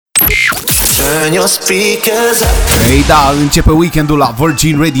Turn your speakers up. Ei da, începe weekendul la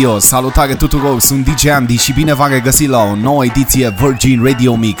Virgin Radio. Salutare tuturor, sunt DJ Andi și bine v-am regăsit la o nouă ediție Virgin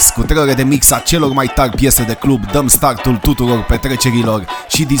Radio Mix. Cu 3 ore de mix a celor mai tari piese de club, dăm startul tuturor petrecerilor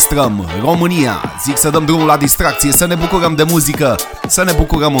și distrăm România. Zic să dăm drumul la distracție, să ne bucurăm de muzică, să ne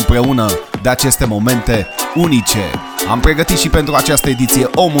bucurăm împreună de aceste momente unice. Am pregătit și pentru această ediție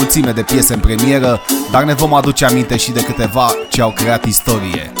o mulțime de piese în premieră, dar ne vom aduce aminte și de câteva ce au creat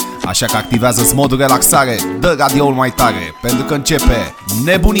istorie. Așa că activează-ți modul relaxare, dă radioul mai tare, pentru că începe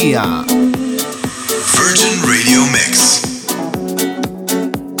nebunia! Virgin Radio Mix.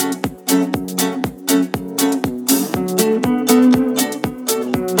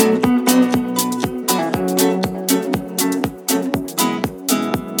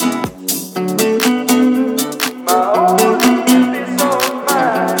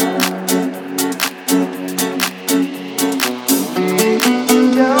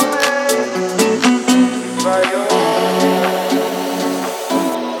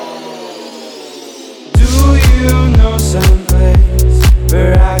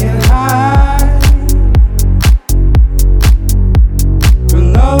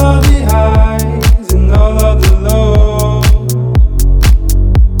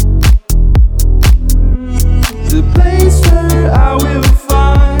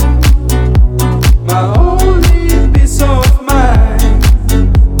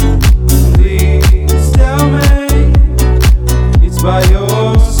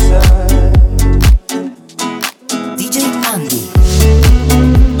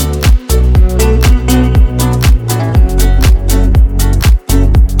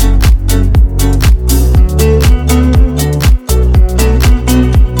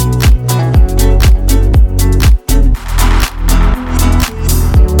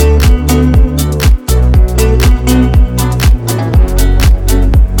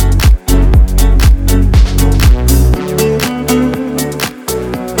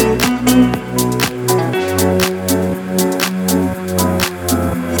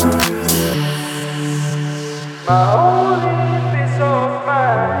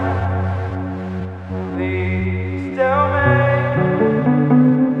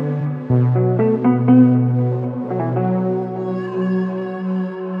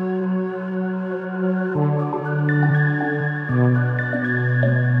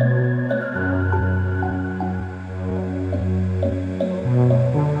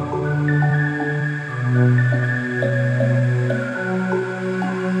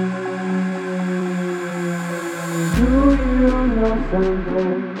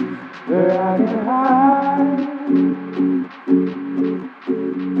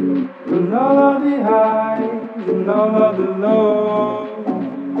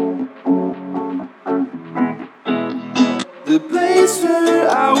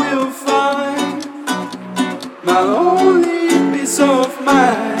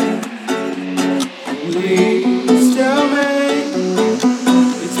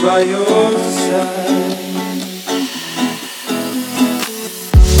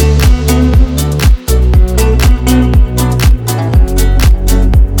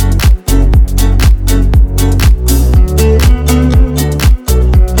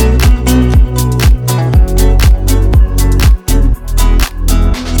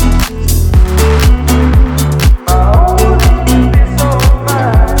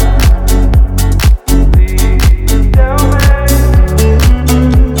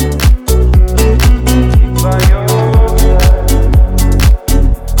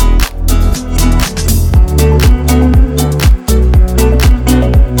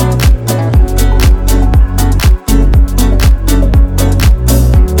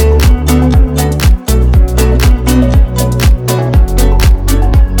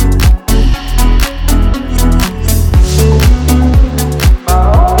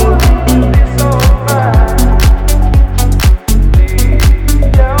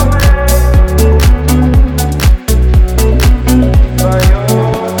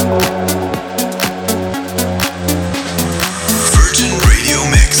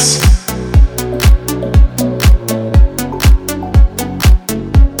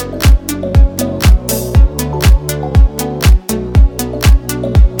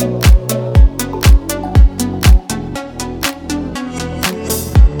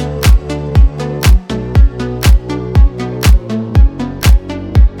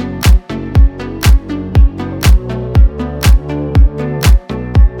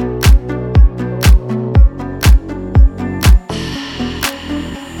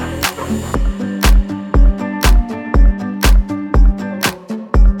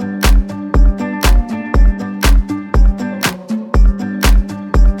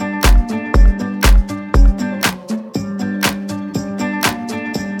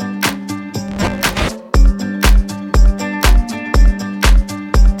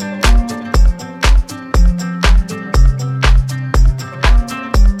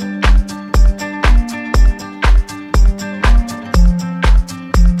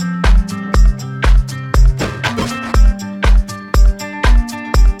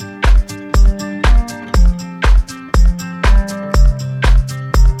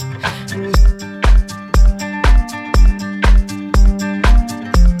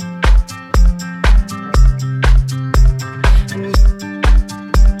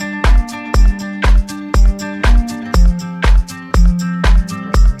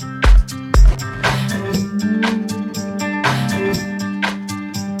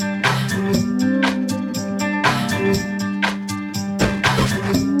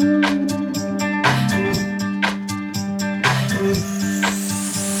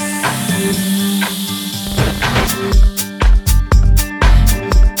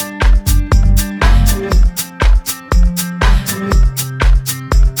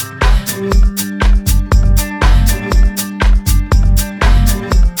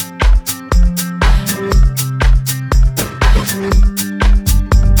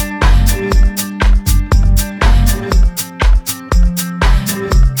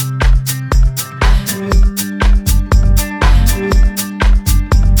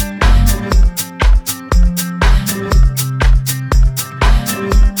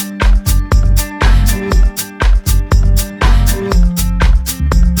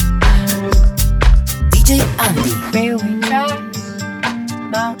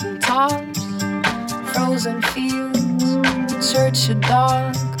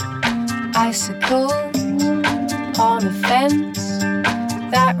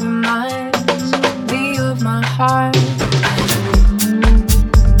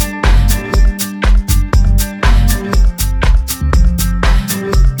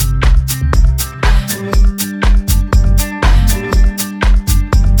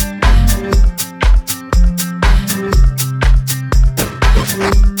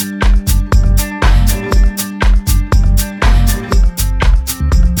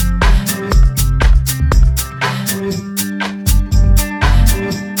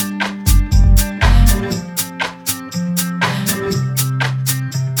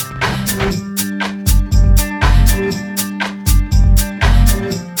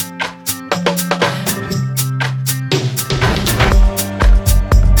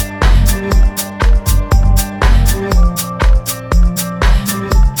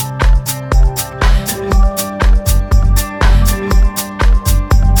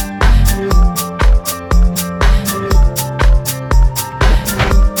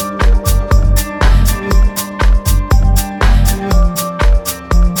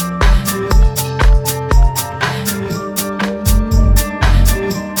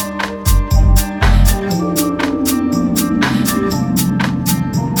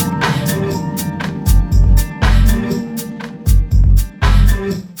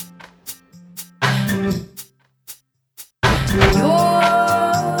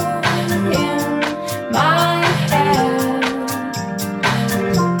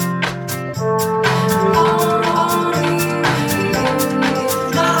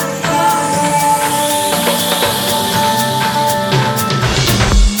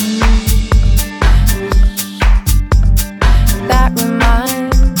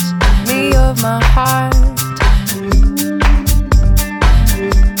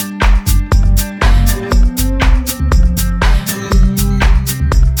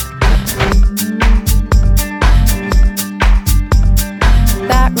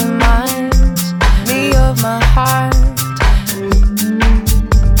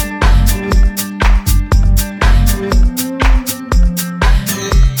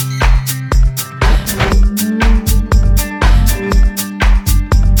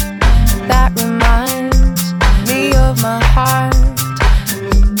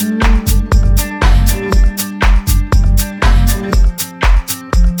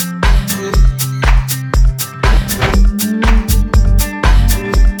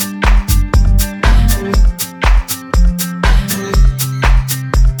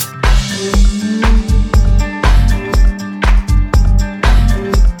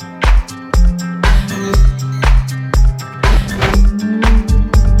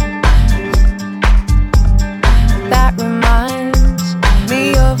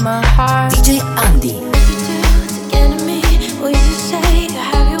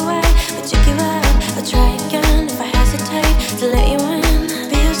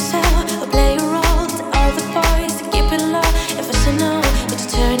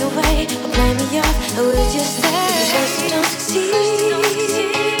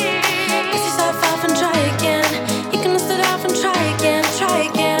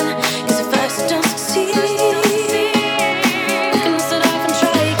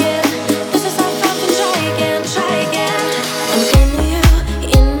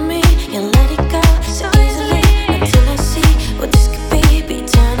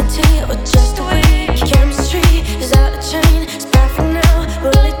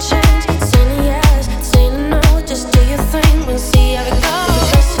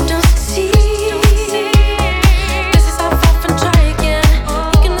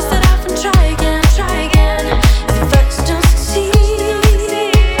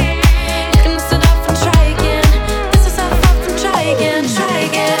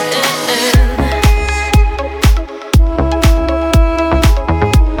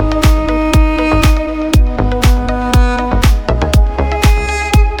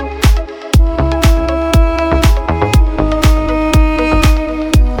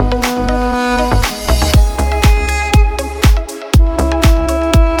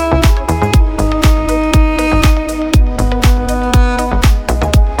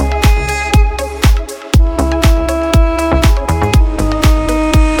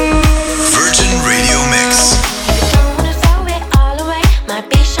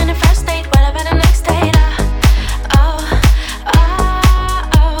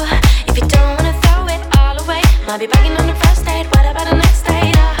 Might be bagging on the first date. What about the next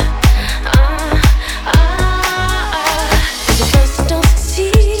date? Is it first you don't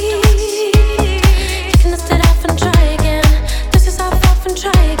succeed? You can dust it off and try again. Dust yourself off and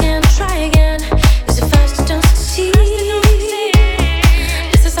try again. Try again. Is it first you don't succeed?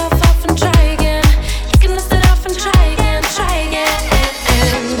 Dust yourself off and try again. You can dust it off and try again. Try again.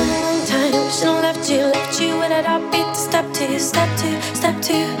 It's been a long time. Should've left you with that upbeat to step two, step two, step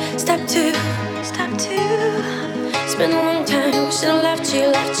two, step two, step two. It's been a long time. Should've left you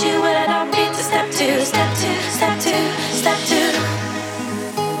with that upbeat to step two, step two, step two, step two.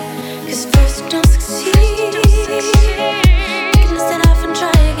 'Cause first you don't succeed. You can dust it off and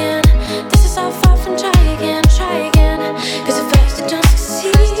try again. Dust yourself off and try again, try again. 'Cause at first you don't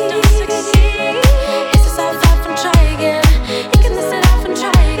succeed. Dust yourself off and try again. You can dust it off and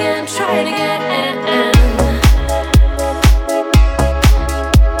try again, try it again.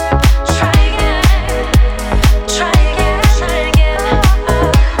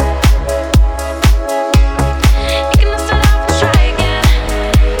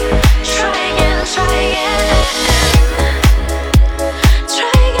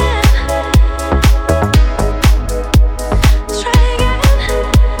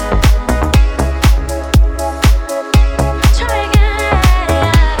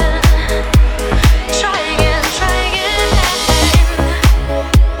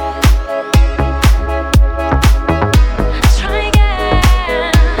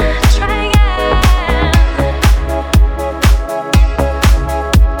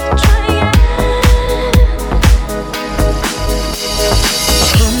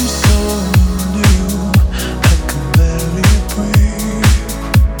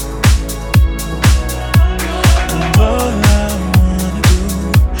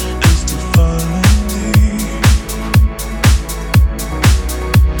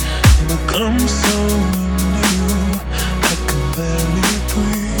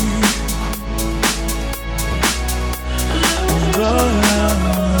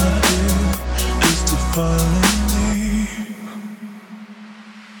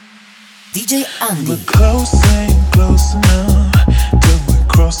 DJ Andi. We're close, ain't close enough till we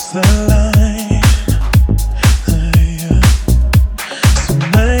cross the line. Yeah. So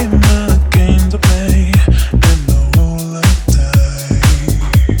name a game to play and the roll of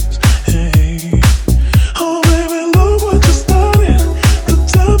dice. Hey. Oh baby, look what you started. The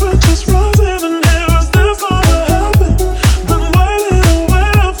temperature's rising and here is this gonna happen. Been waiting and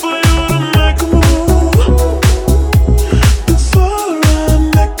waiting for you to make a move. Before I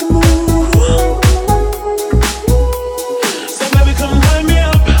make a move. So baby, come light me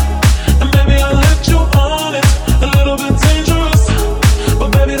up, and baby, I'll let you on it. A little bit dangerous, but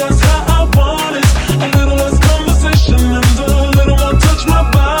baby, that's how I want it. A little less conversation and a little more touch my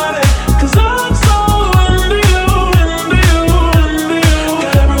body. 'Cause I'm so into you, into you, into you.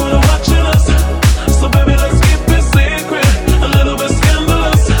 Got everyone watching us, so baby, let's keep it secret. A little bit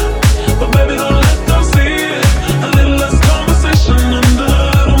scandalous, but baby, don't let them see it. A little less conversation and a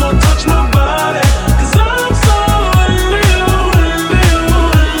little more touch my body. 'Cause I'm so into you, into you,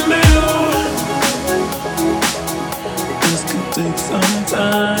 into you. This could take some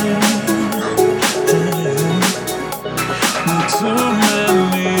time. Made too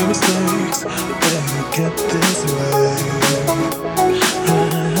many mistakes, better get this right.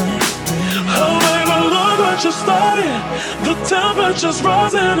 Oh baby, look what you started. The temperature's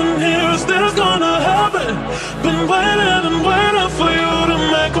rising and here is this gonna happen. Been waiting and waiting for you to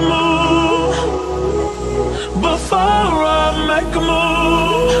make a move. Before I make a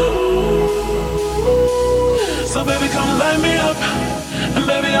move. So baby, come light me up, and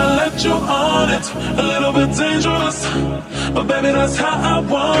baby, I'll let you on it. A little bit dangerous, but baby, that's how I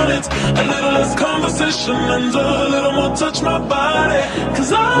want it. A little less conversation and a little more touch my body.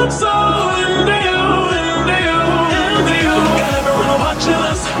 'Cause I'm so into you, into you, into you. Got everyone watching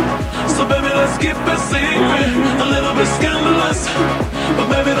us, so baby, let's keep it secret. A little bit scandalous, but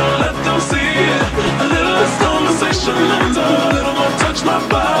baby, don't let them see it. A little less conversation and a little more touch my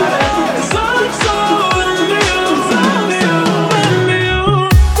body. 'Cause I'm so into you, into you, into you.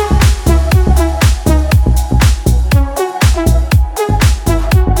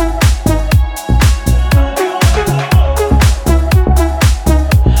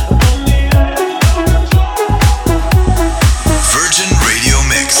 Virgin Radio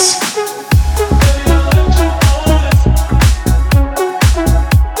Mix.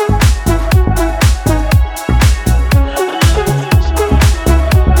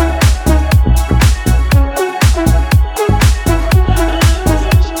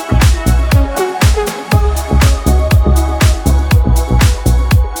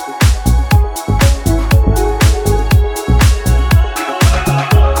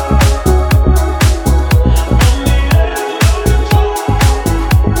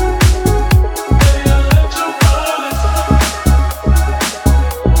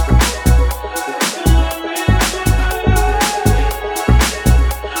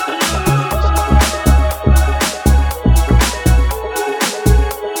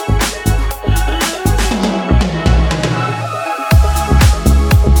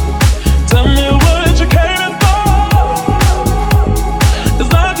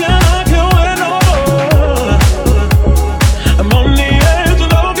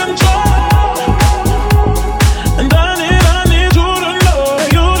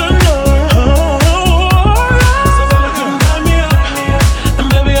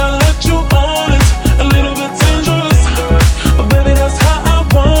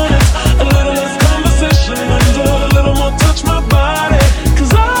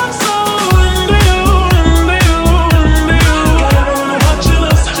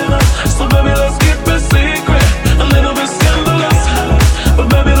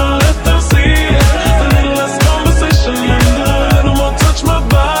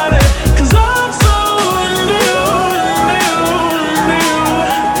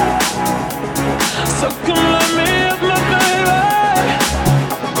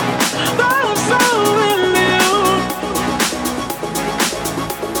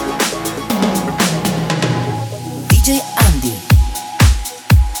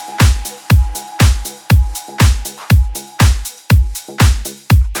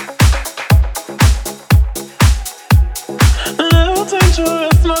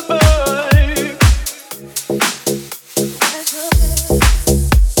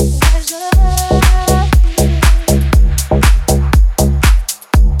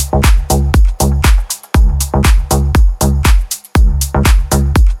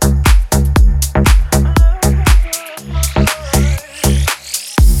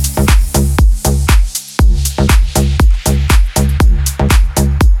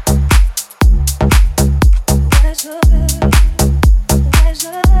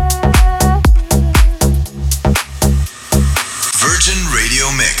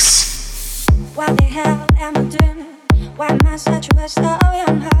 What the hell am I doing? Why am I such a waste of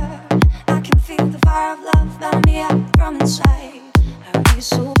young heart? I can feel the fire of love burning me up from inside. Hurt me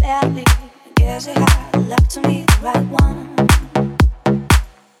so badly. I guess it had left to me the right one.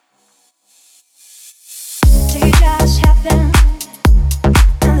 They just happen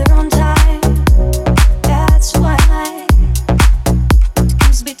in their own time. That's why it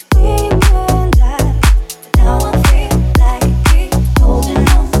comes between you and I. But now I feel like I keep holding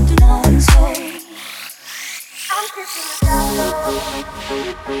on to nothing, so I'm kissing the shadow.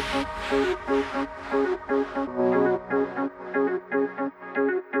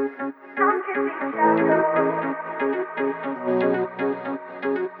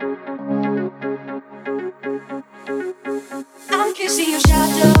 I'm kissing your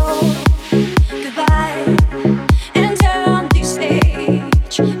shadow goodbye, and turn on this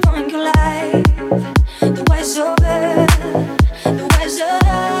stage, falling your life. The way's over, the way's over.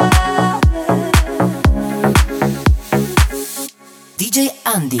 DJ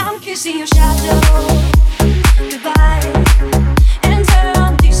Andi. I'm kissing your shadow goodbye, and turn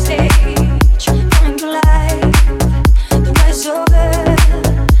on this stage, falling your life. The way's over,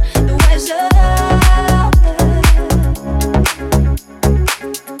 the way's over.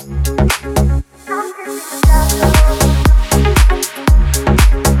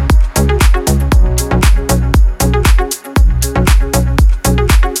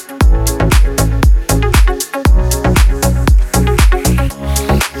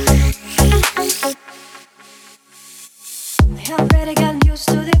 I already got used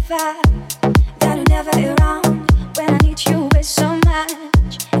to the fact that you're never around when I need you way so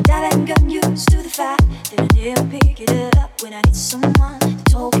much. And I haven't gotten used to the fact that I never pick it up when I need someone to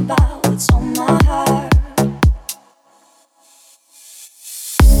talk about what's on my heart.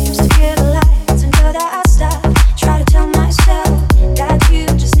 I used to get the lights until the stop. Try to tell myself that you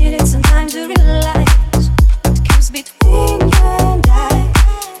just needed some time to realize what comes between you and I.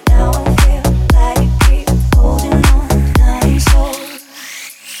 Now I feel like I keep holding on to nothing, so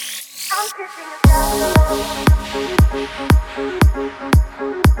I'm kissing the shadow.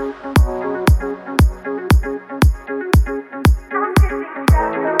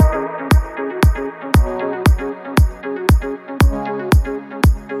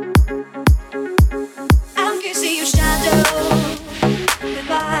 I'm kissing your shadow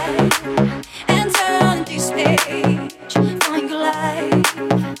goodbye, and turn on this page, find your life.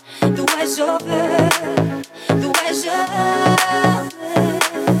 The way's over, the way's over.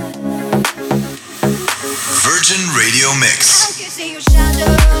 Virgin Radio Mix. I'm kissing your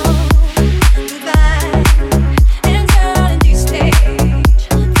shadow goodbye, and turn on this page,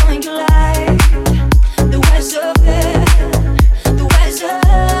 find your life. The way's over, the way's over.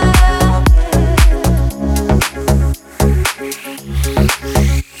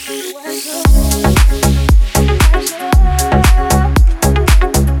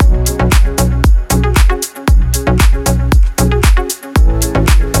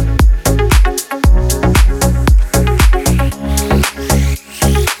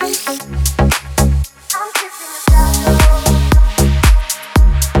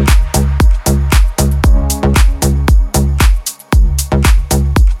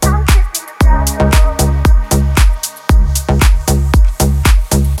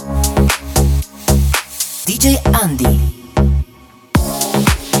 DJ Andi.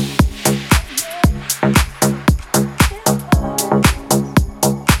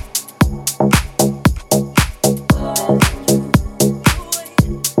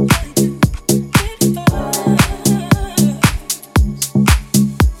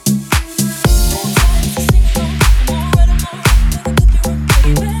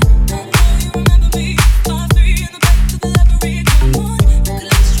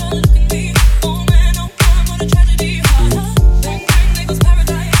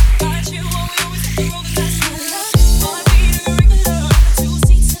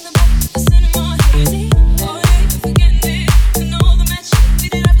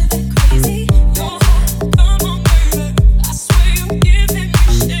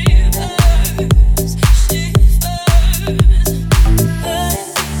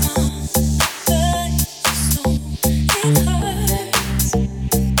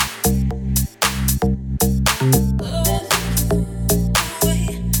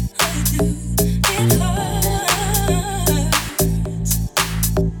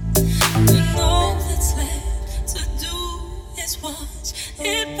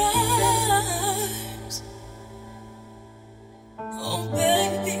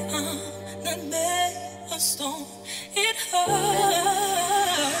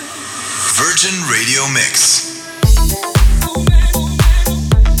 Virgin Radio Mix.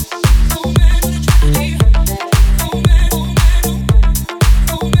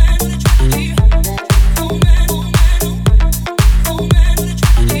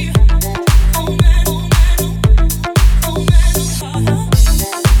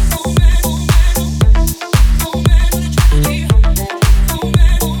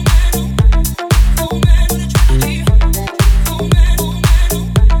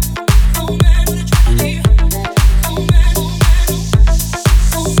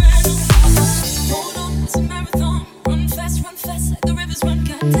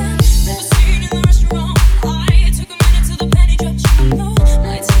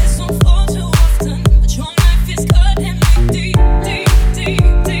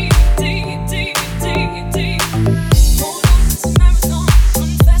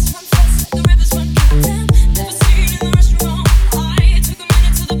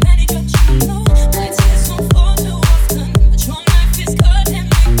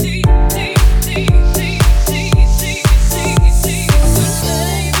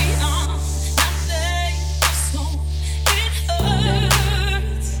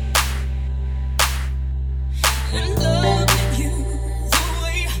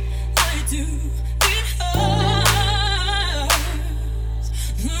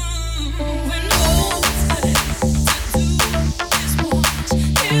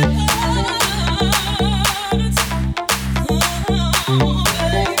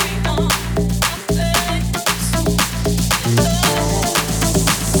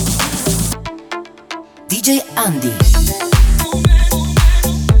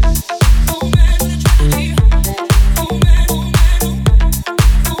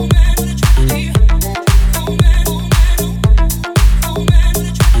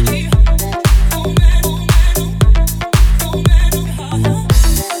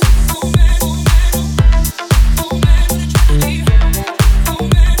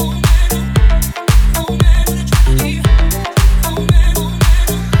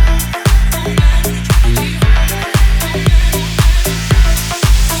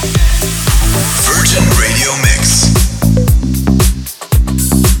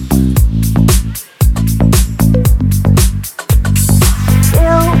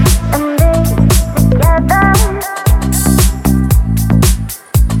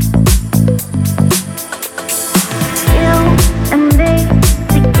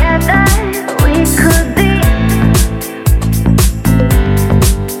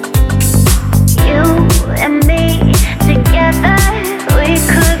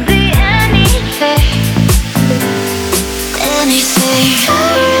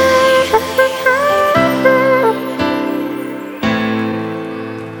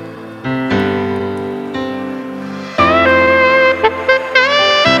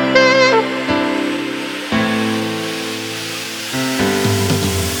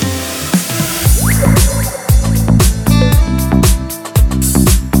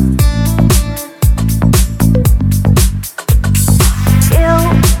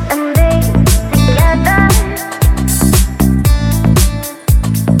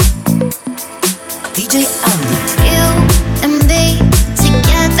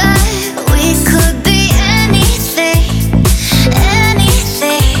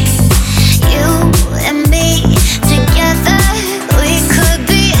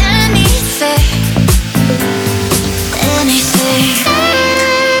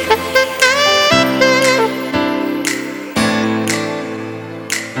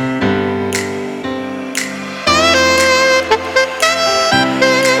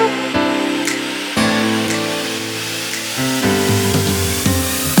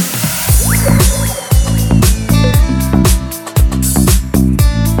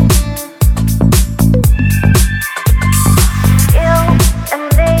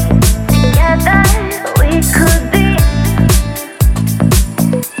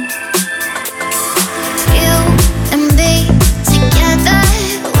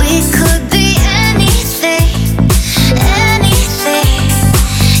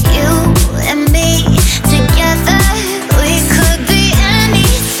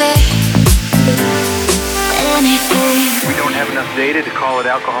 to call it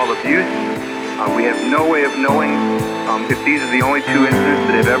alcohol abuse. We have no way of knowing if these are the only two incidents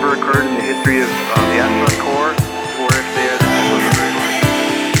that have ever occurred in the history of the astronaut corps, or if they are the type of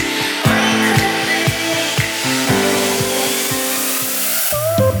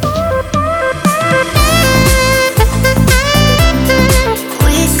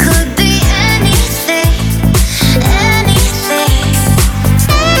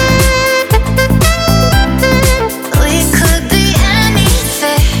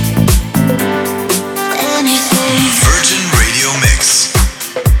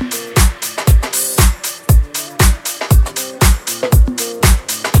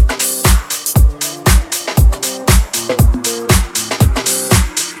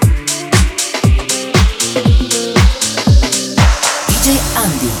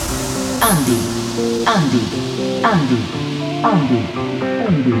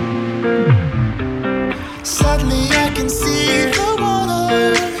Suddenly I can see the water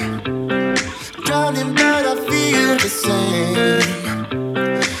drowning, but I feel the same.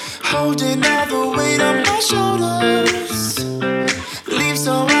 Holding all the weight on my shoulders, leave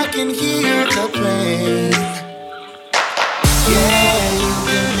so I can heal the pain. Yeah, you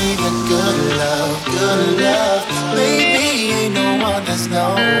give me the good love, baby. Ain't no one, there's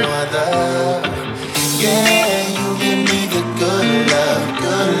no other. Yeah, you give me the good love,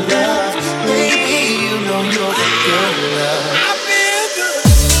 baby. You know you're the good love. I feel good.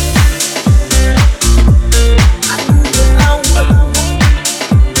 I knew that I would.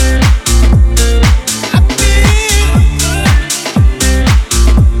 I feel good.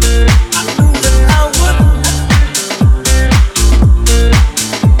 I knew that I would.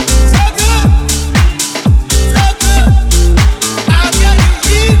 So good, so good. I got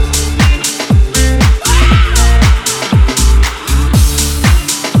you.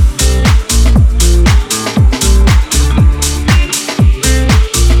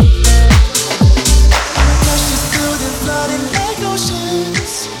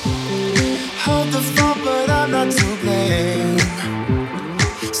 Hold the phone, but I'm not to blame.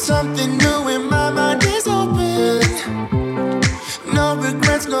 Something new in my mind is open. No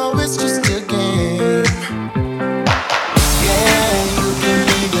regrets, no, it's just a game. Yeah, you give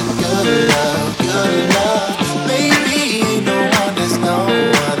me the good love, baby. Ain't no one, there's no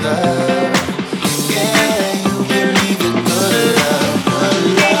other. Yeah, you give me the good love,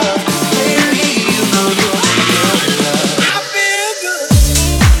 baby. You know you're the good love. I feel good.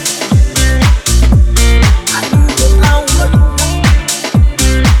 I knew that I would.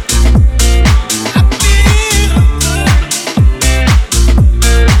 I feel good.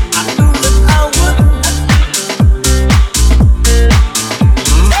 I knew that I would.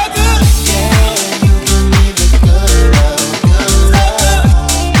 So good. Yeah, you give me the good love, So good.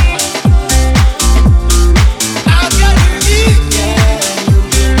 I got you. Yeah, you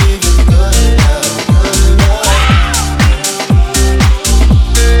give me the good love,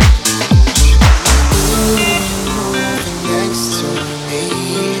 next to me.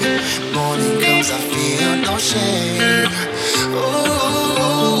 Morning comes, I feel no shame.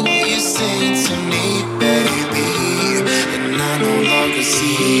 Ooh, you say to me, baby, and I no longer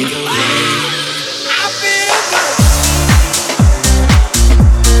see the rain. I feel good.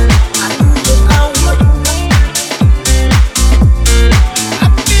 I knew that I would. I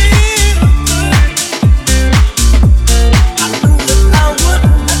feel good. I knew that I would.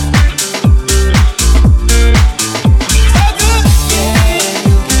 So good. Yeah,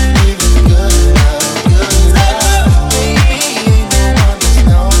 you give me the good love, baby. Ain't no one, there's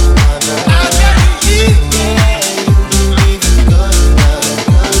no other. I got you. Yeah, you give me the good love,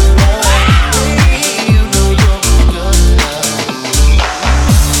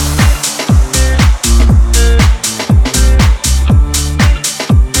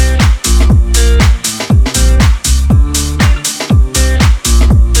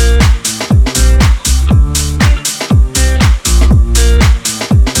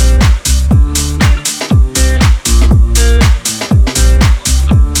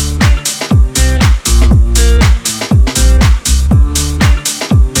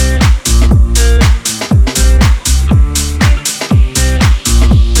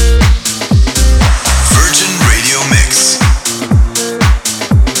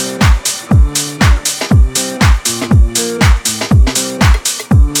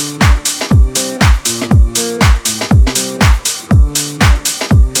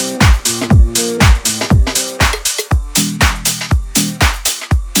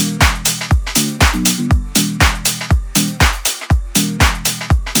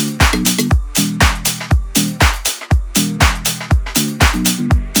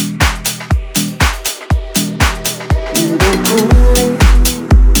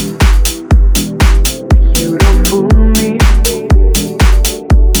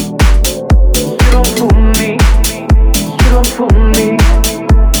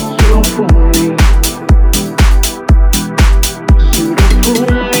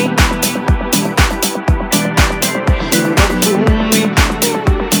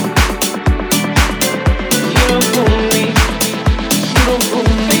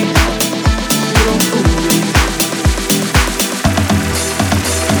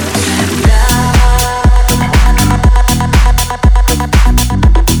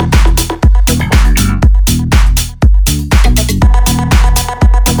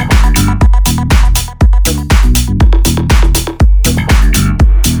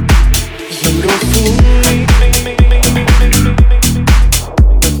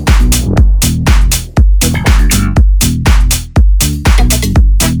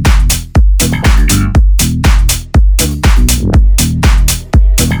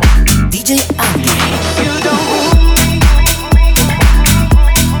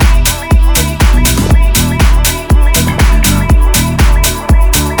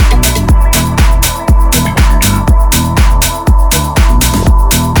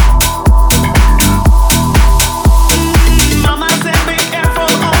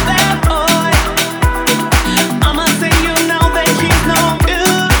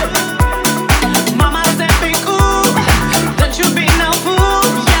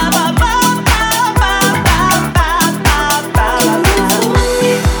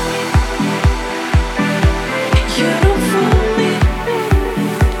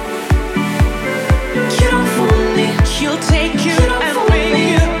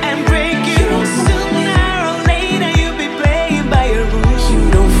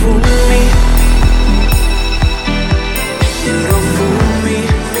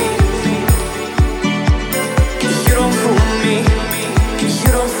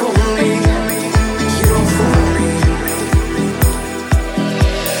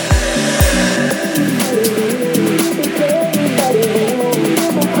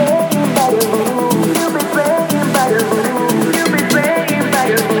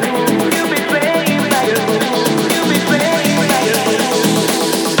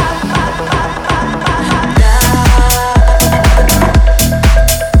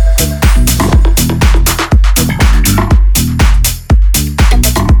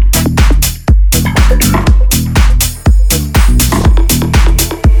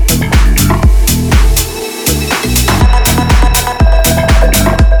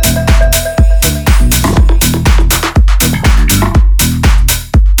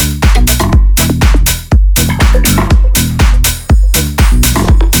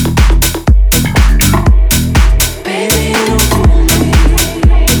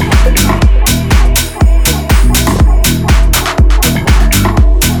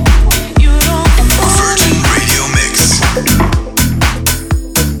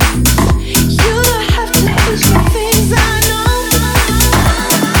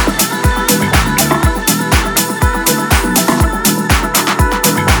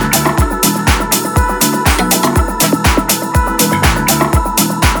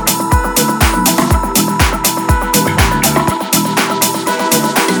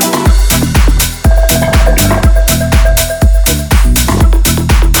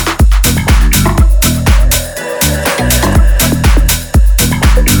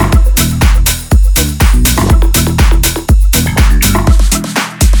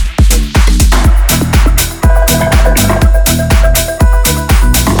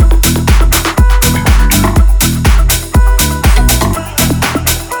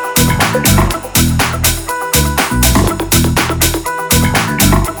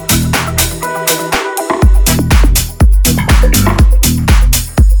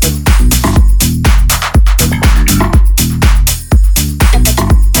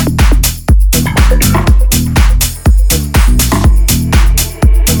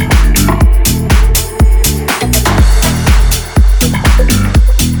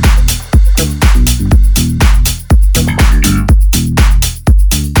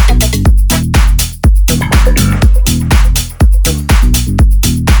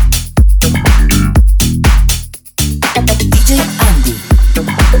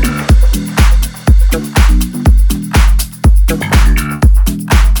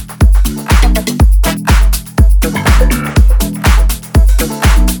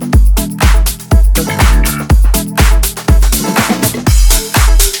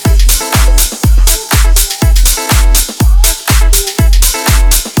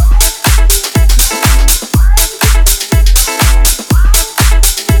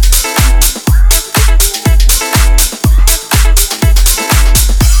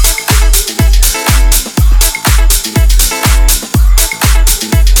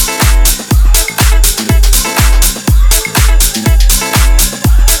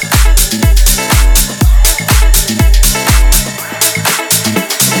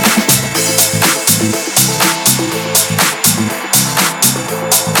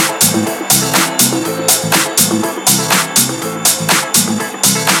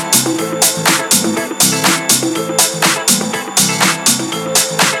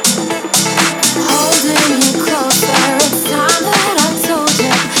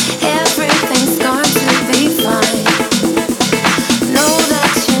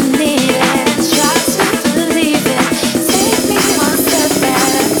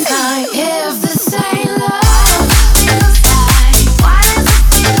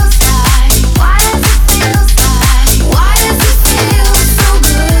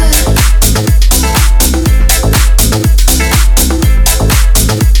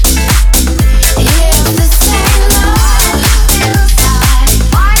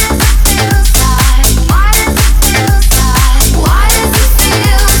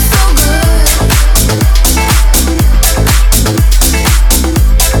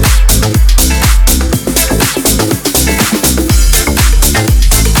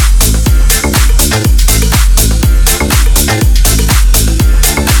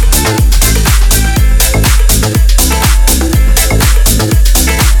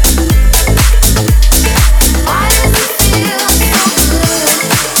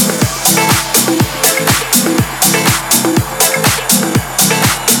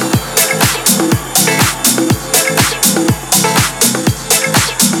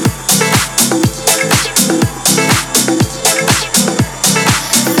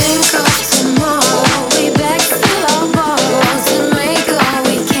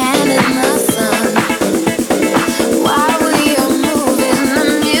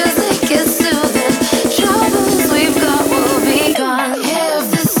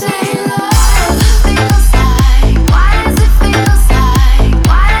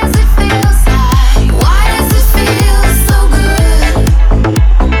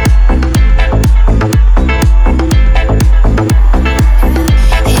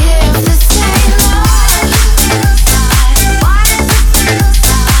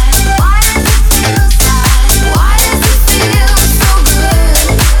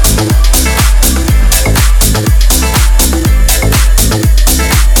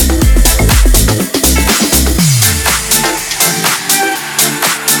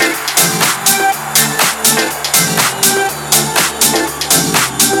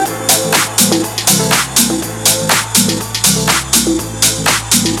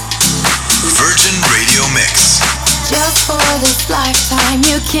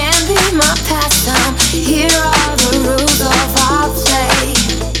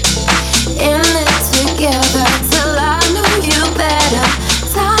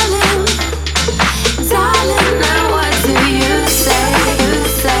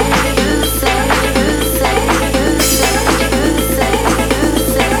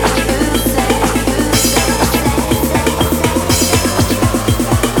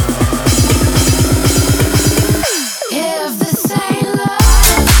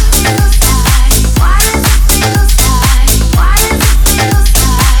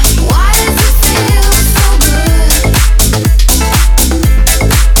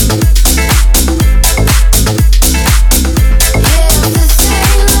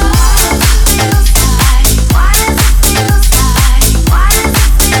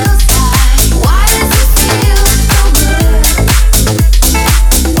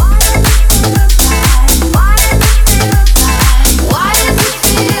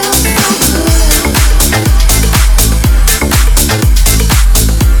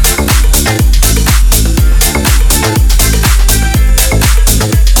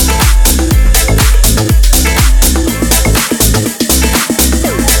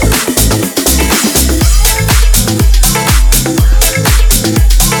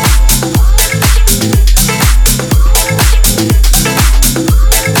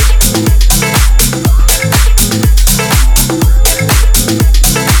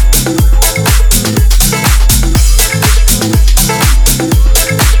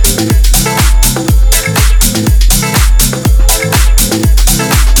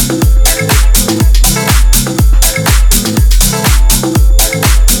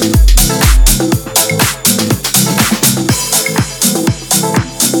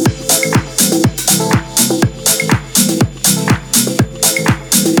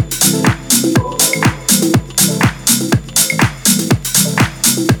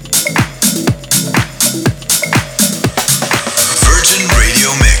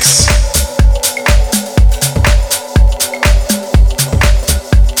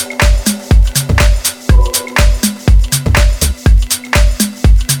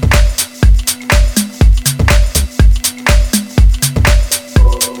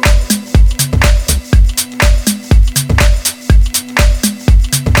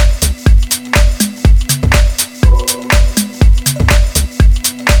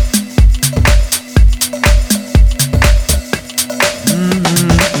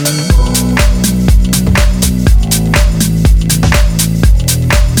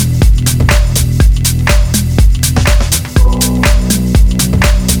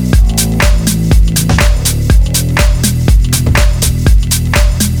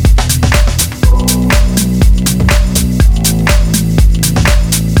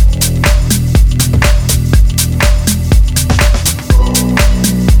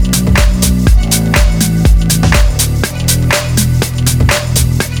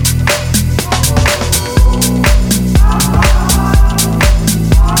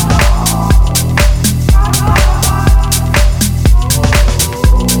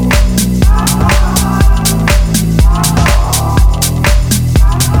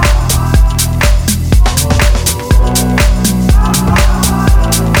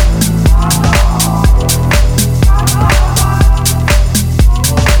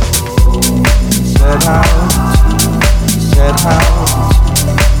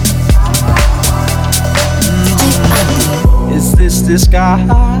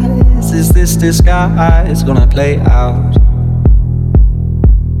 disguise? Is this disguise gonna play out?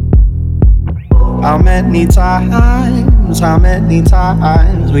 How many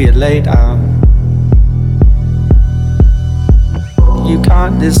times we had laid out? You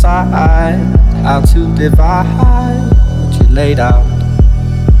can't decide how to divide what you laid out.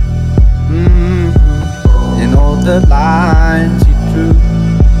 In all the lines you drew,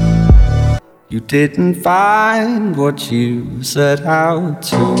 you didn't find what you set out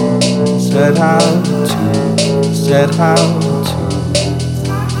to, set out to, set out to,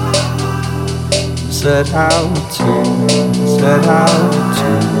 set out to, set out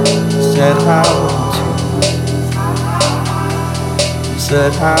to, set out to, set out to,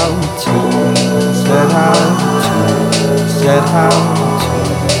 set out to, set out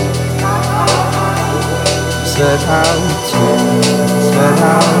to, set out to, set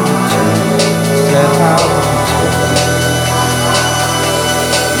out to. Set out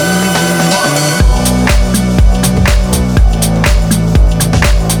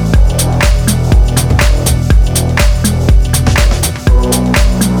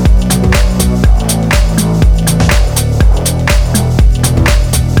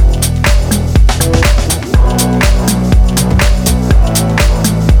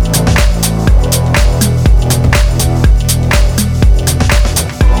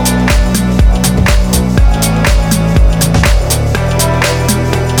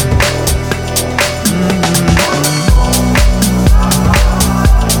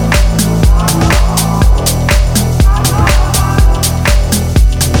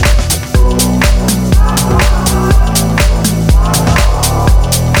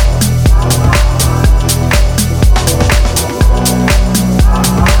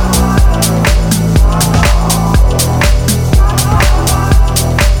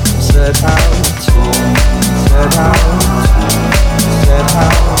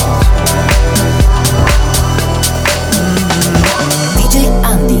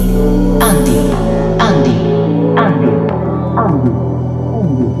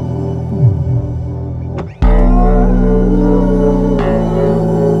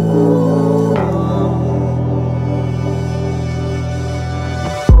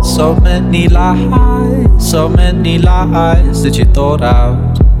So many lies that you thought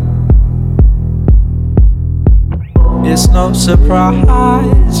out. It's no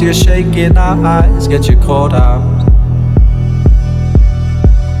surprise your shaking eyes get you caught out.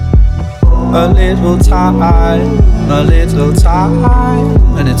 A little time,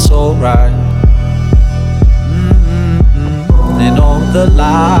 and it's alright. In all the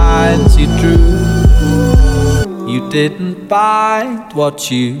lines you drew, you didn't find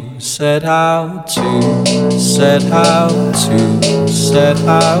what you set out to, set out to, set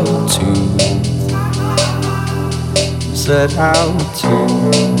out to, set out to,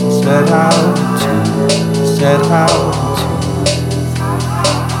 set out to, set out to,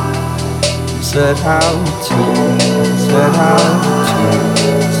 set out to, set out to,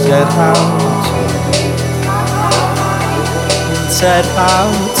 set out to. Set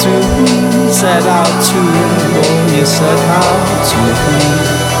out to, set out to, oh, you set out to.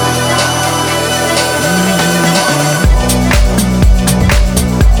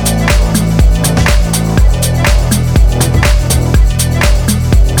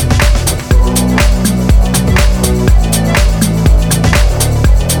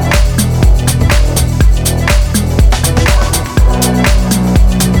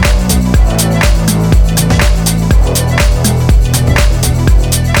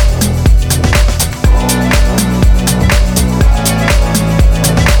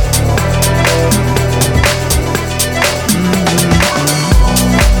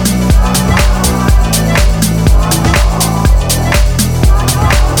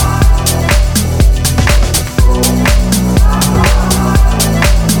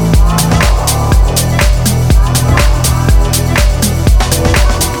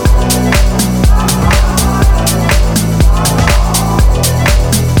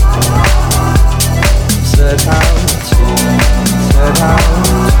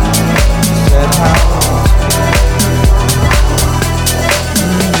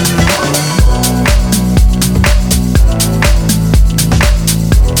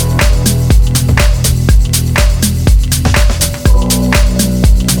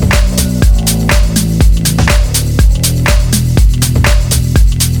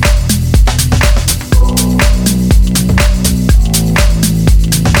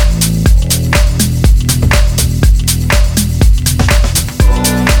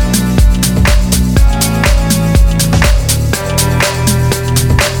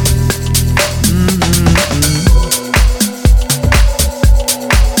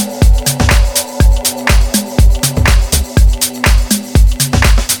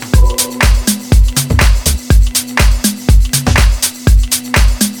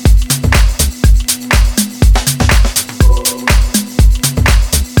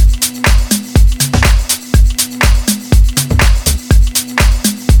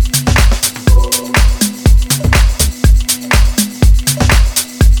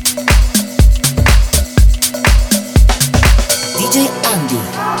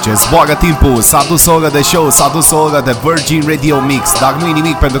 Ce zboară timpul, s-a dus o oră de show, s-a dus o oră de Virgin Radio Mix. Dar nu-i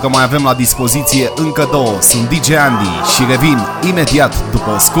nimic pentru că mai avem la dispoziție încă două. Sunt DJ Andi și revin imediat după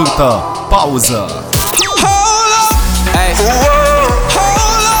o scurtă pauză.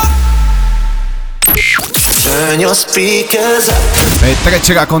 Turn your speakers up.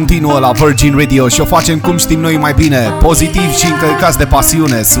 Petrecerea continuă la Virgin Radio și o facem cum știm noi mai bine, pozitiv și încărcați de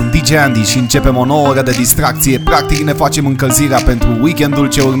pasiune. Sunt DJ Andi și începem o nouă oră de distracție. Practic ne facem încălzirea pentru weekendul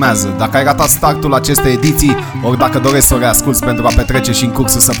ce urmează. Dacă ai ratat startul acestei ediții, ori dacă dorești să o reasculți pentru a petrece și în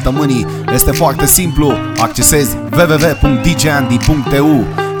cursul săptămânii, este foarte simplu. Accesezi www.djandi.eu.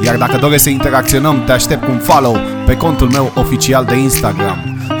 Iar dacă dorești să interacționăm, te aștept cu un follow pe contul meu oficial de Instagram.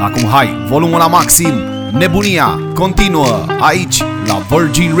 Acum hai, volumul la maxim. Nebunia continuă aici la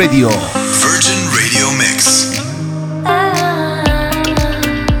Virgin Radio. Virgin Radio Mix.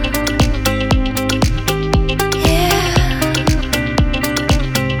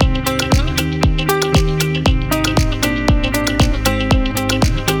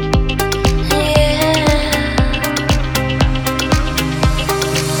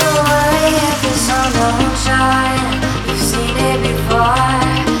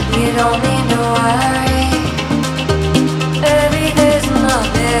 Baby, there's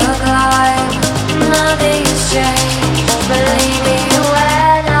nothing like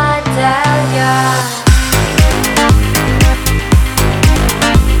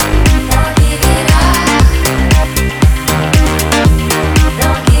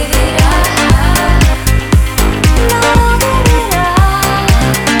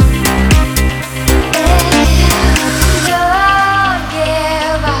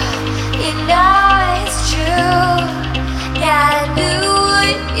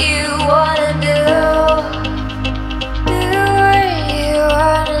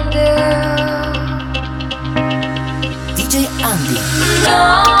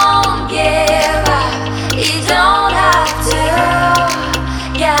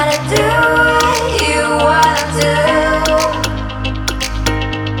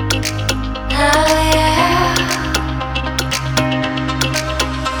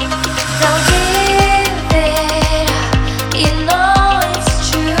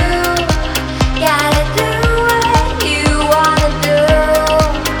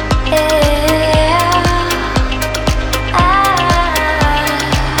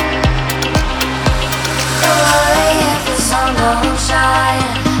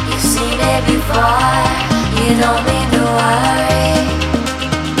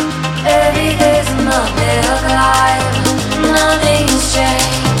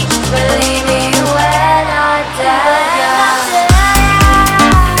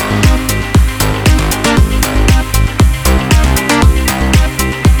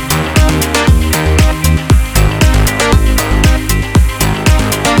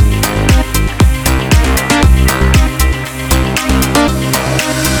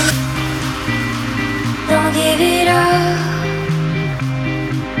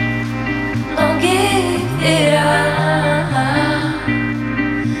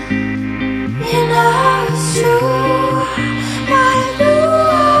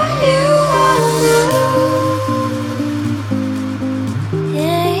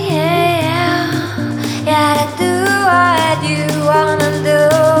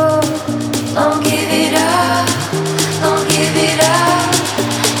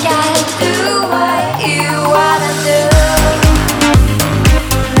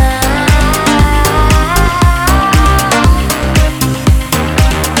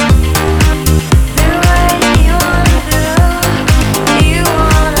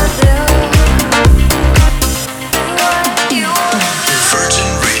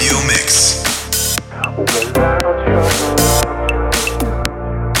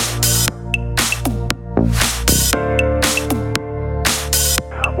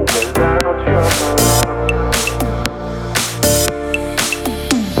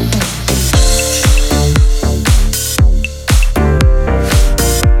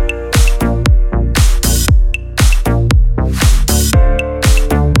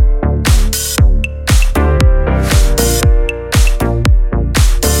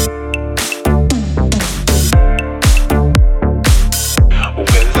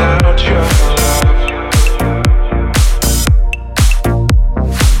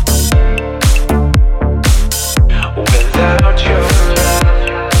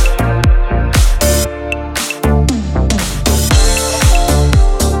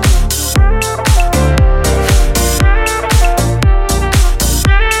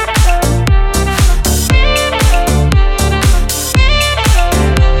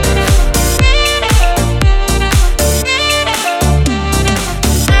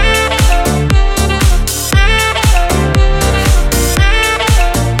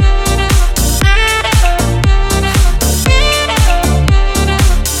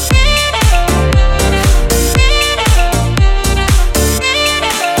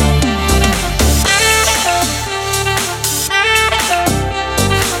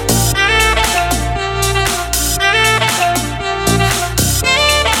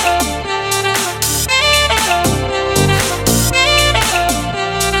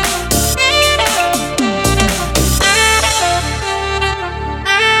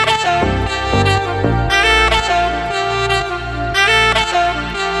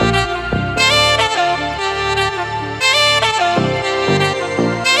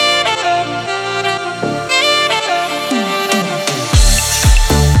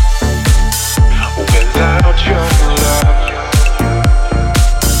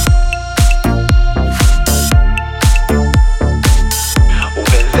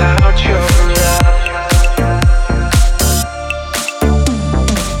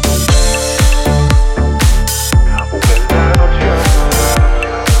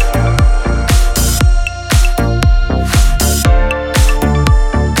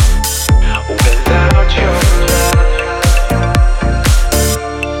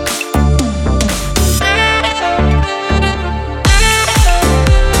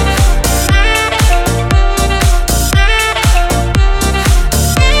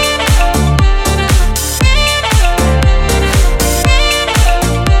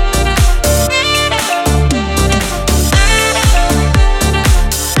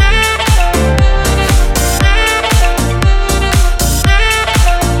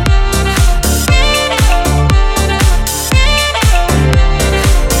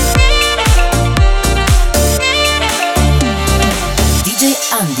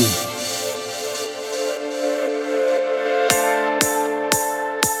Andi.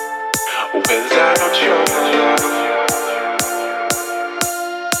 Without your love,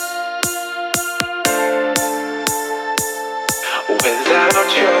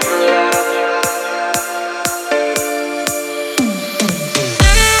 without your love.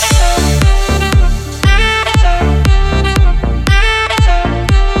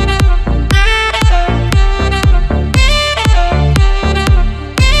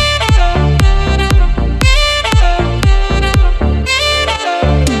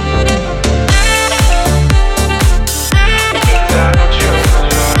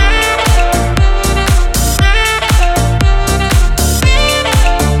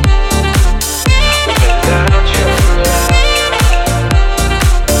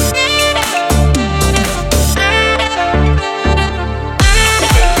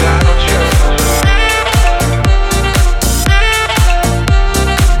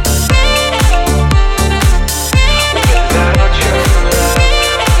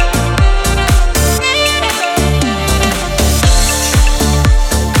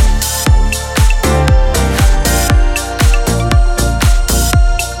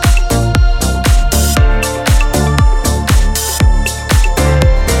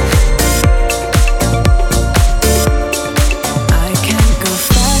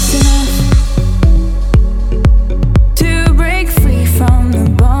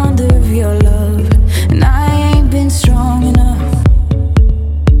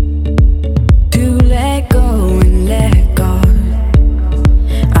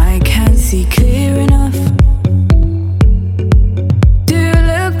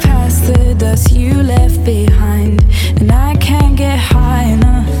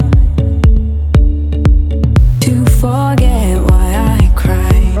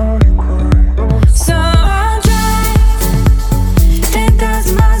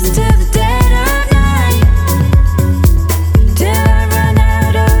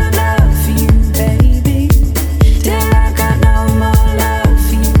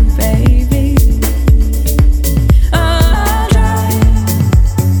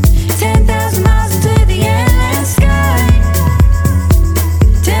 To the end.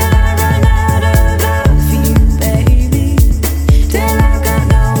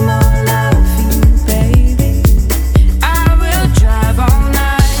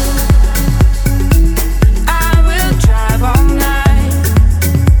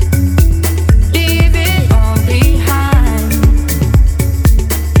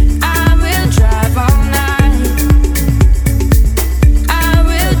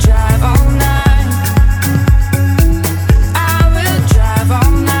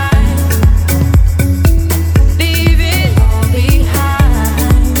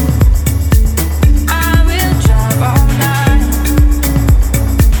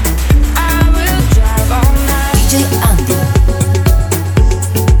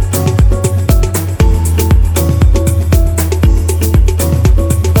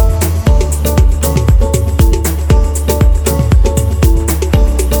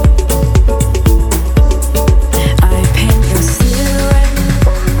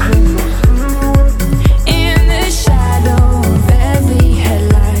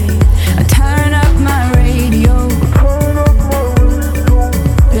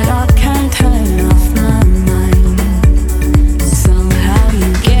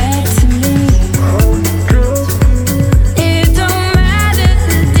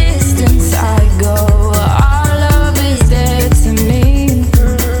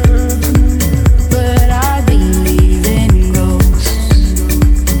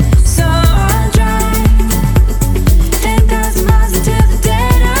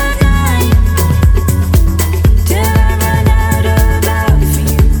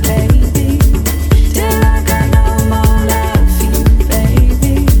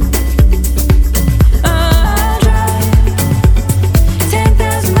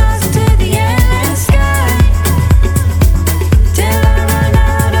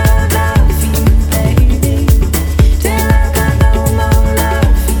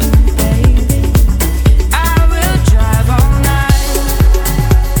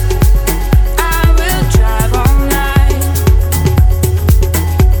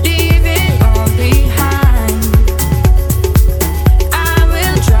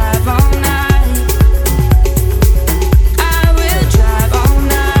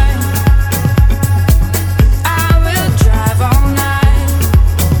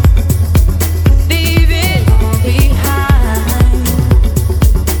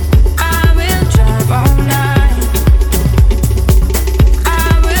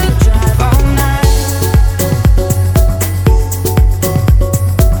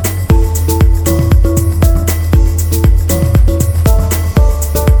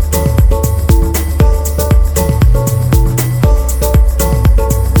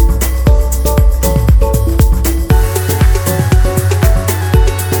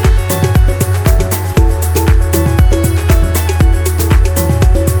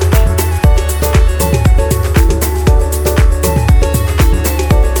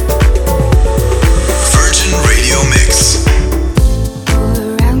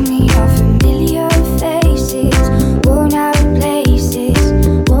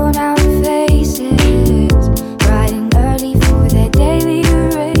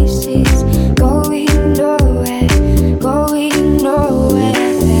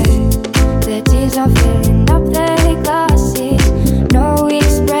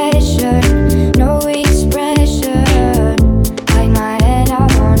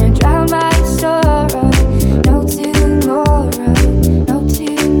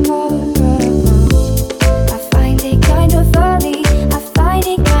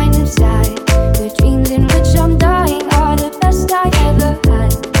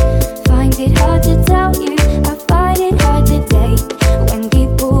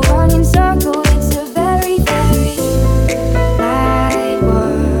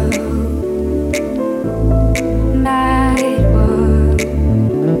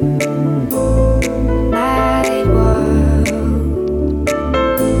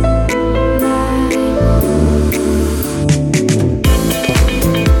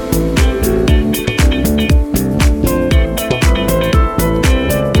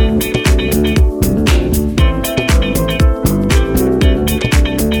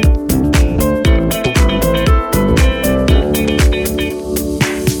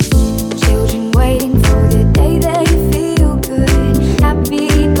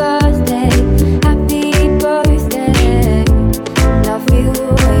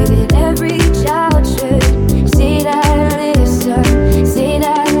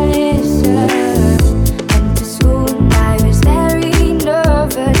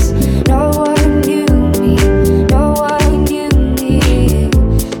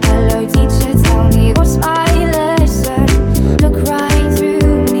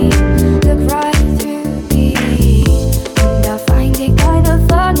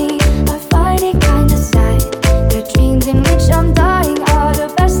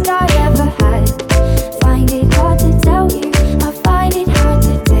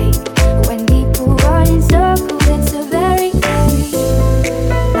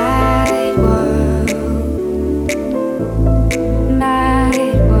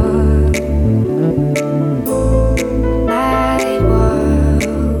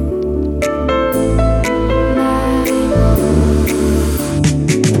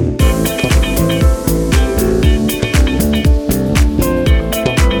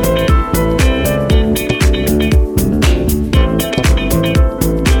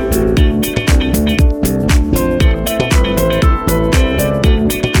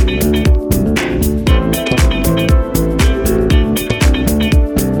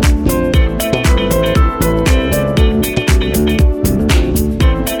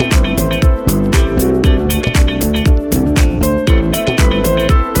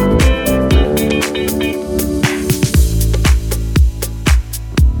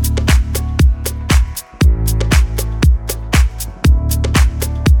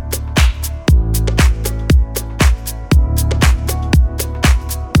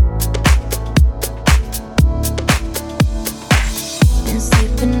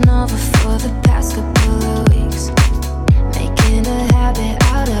 over for the past couple of weeks, making a habit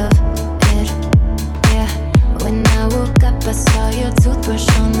out of it. Yeah, when I woke up I saw your toothbrush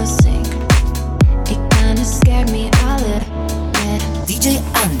on the sink. It kinda scared me, I'll admit. DJ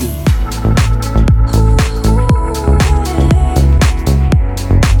Andi.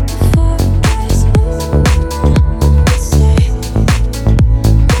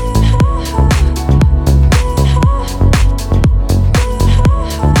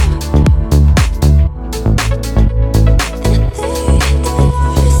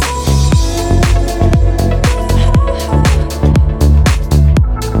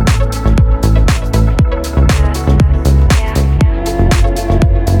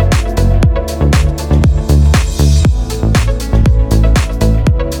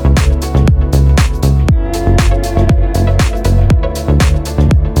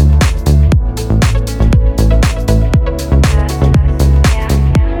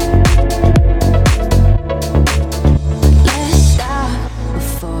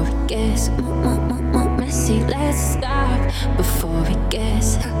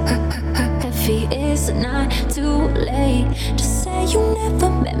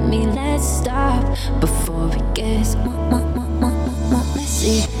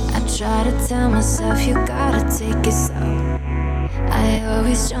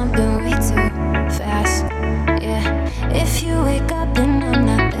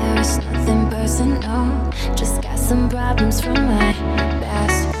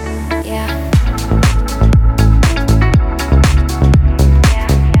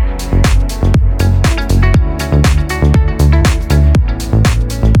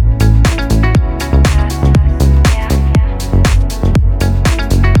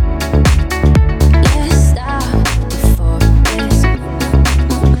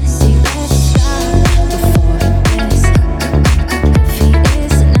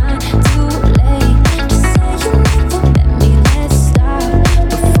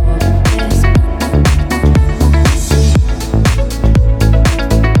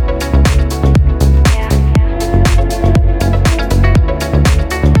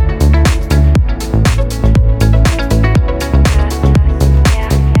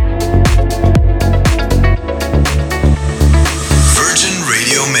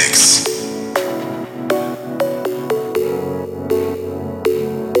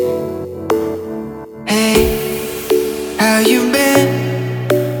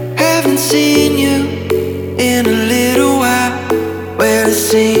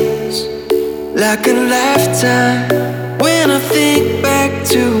 Like a lifetime when I think back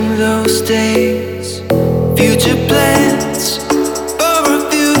to those days. Future plans for a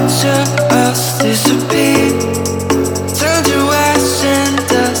future us disappear. Turn to ash and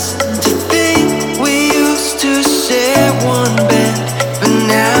dust. To think we used to share one bed, but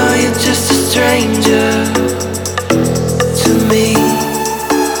now you're just a stranger to me.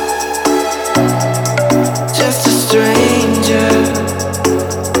 Just a stranger.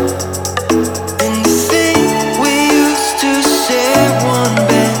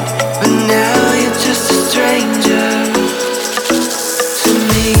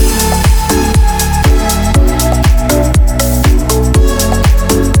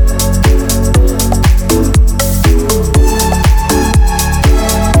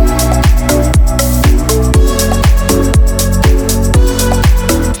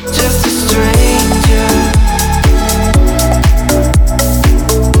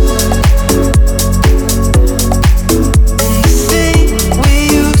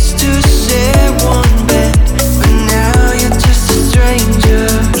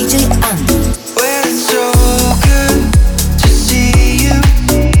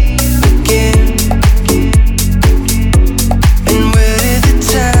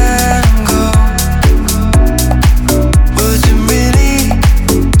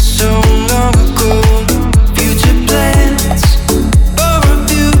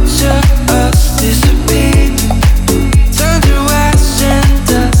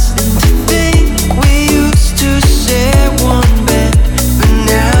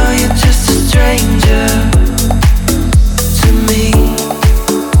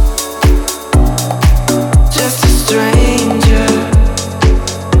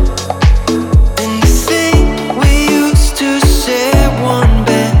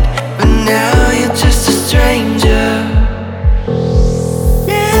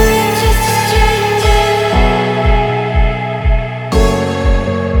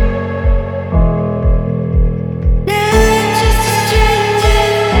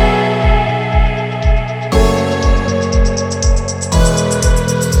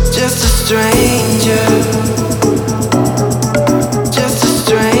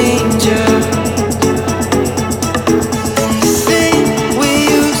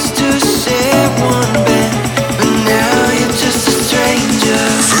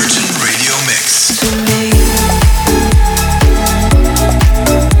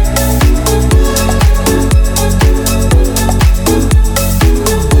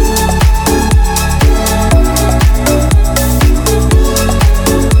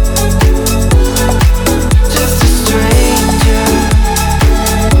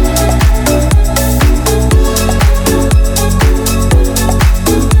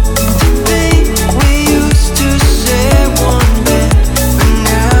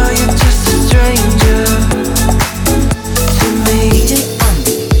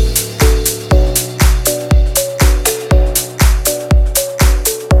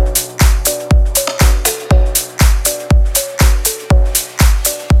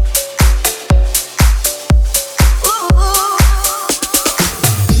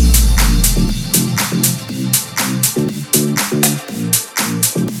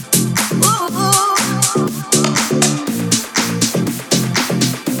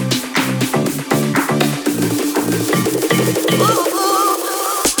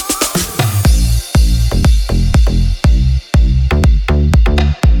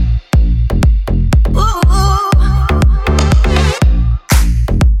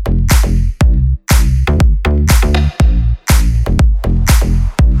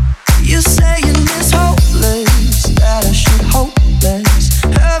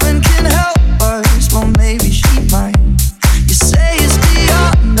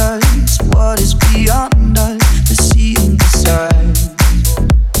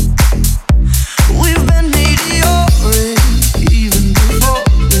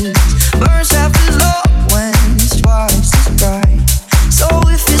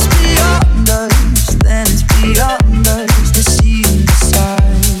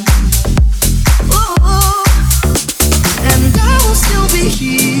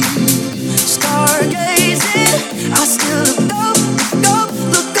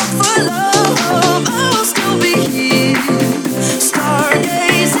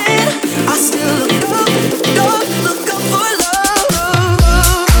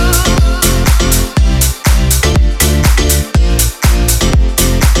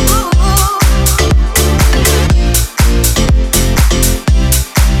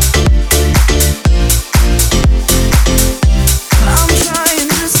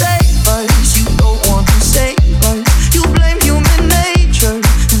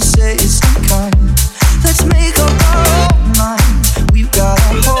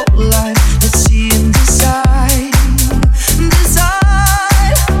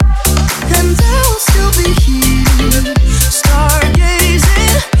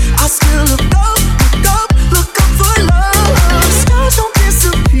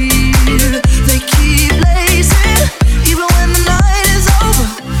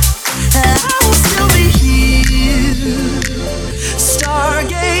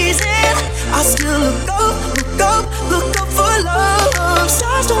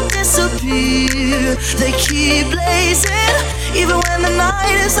 disappear. They keep blazing, even when the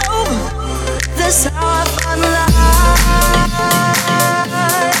night is over. That's how I find the light.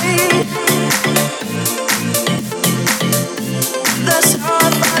 That's how I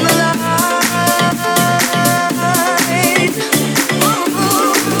find the light.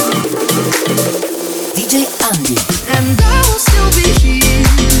 DJ Andi. And I will still be here,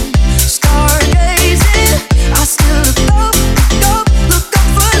 stargazing. I still look up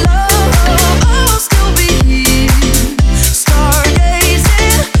for love. I will still be here,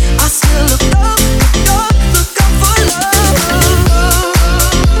 stargazing. I still look up for love.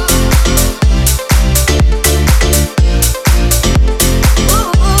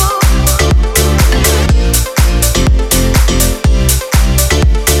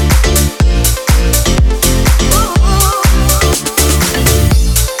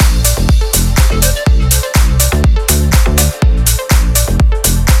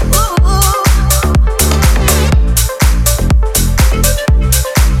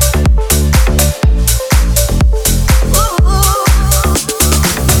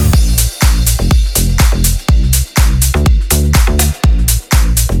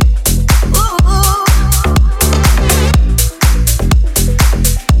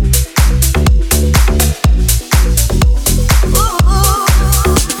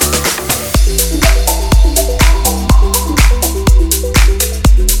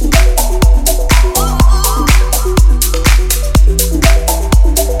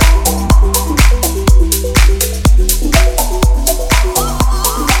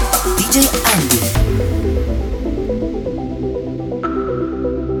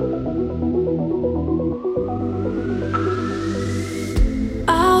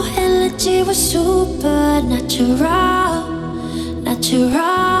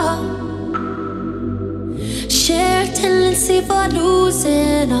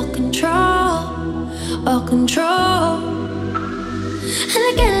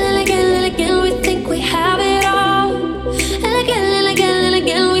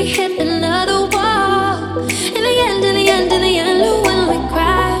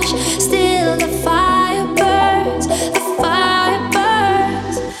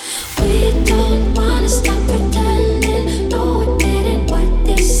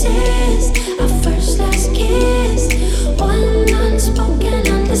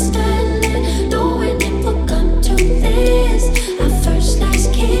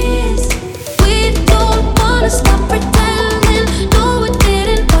 We don't want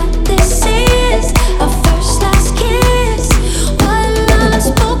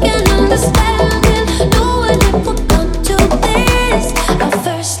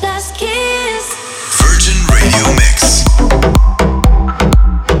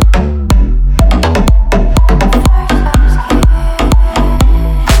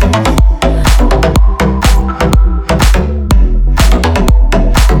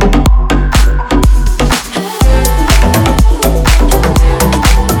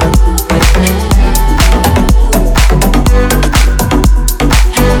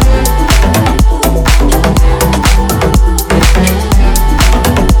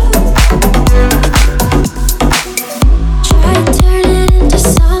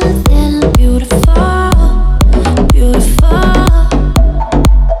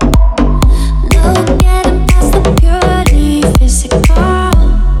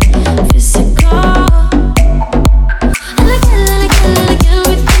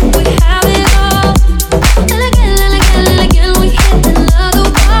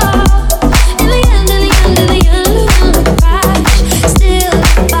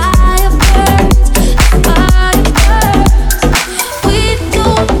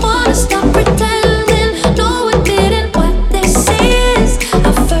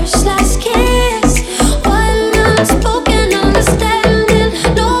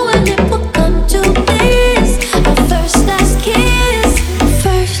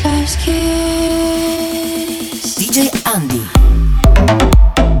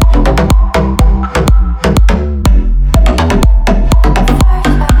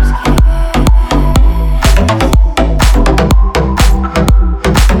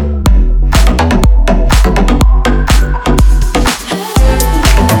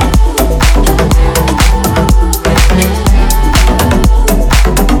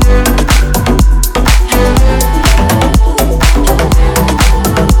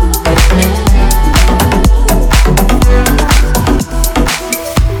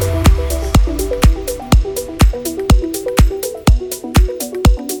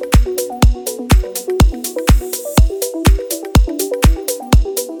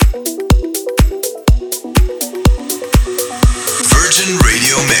Virgin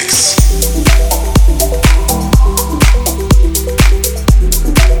Radio Mix.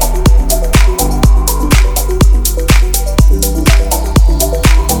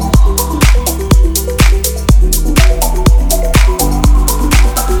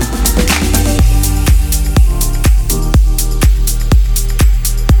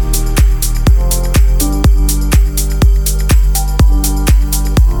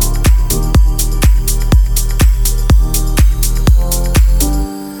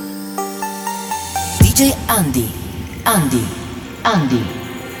 Andi.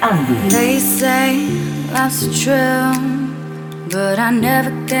 They say life's a trail, but I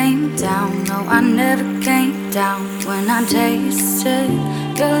never came down. No, I never came down when I tasted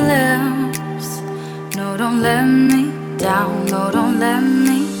your lips. No, don't let me down. No, don't let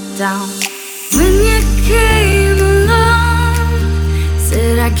me down. When you came along,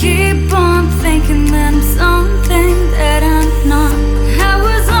 said I keep on thinking that I'm something that I'm not. I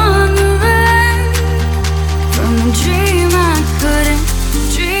was on the run from a dream I couldn't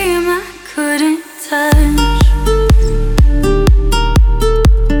touch.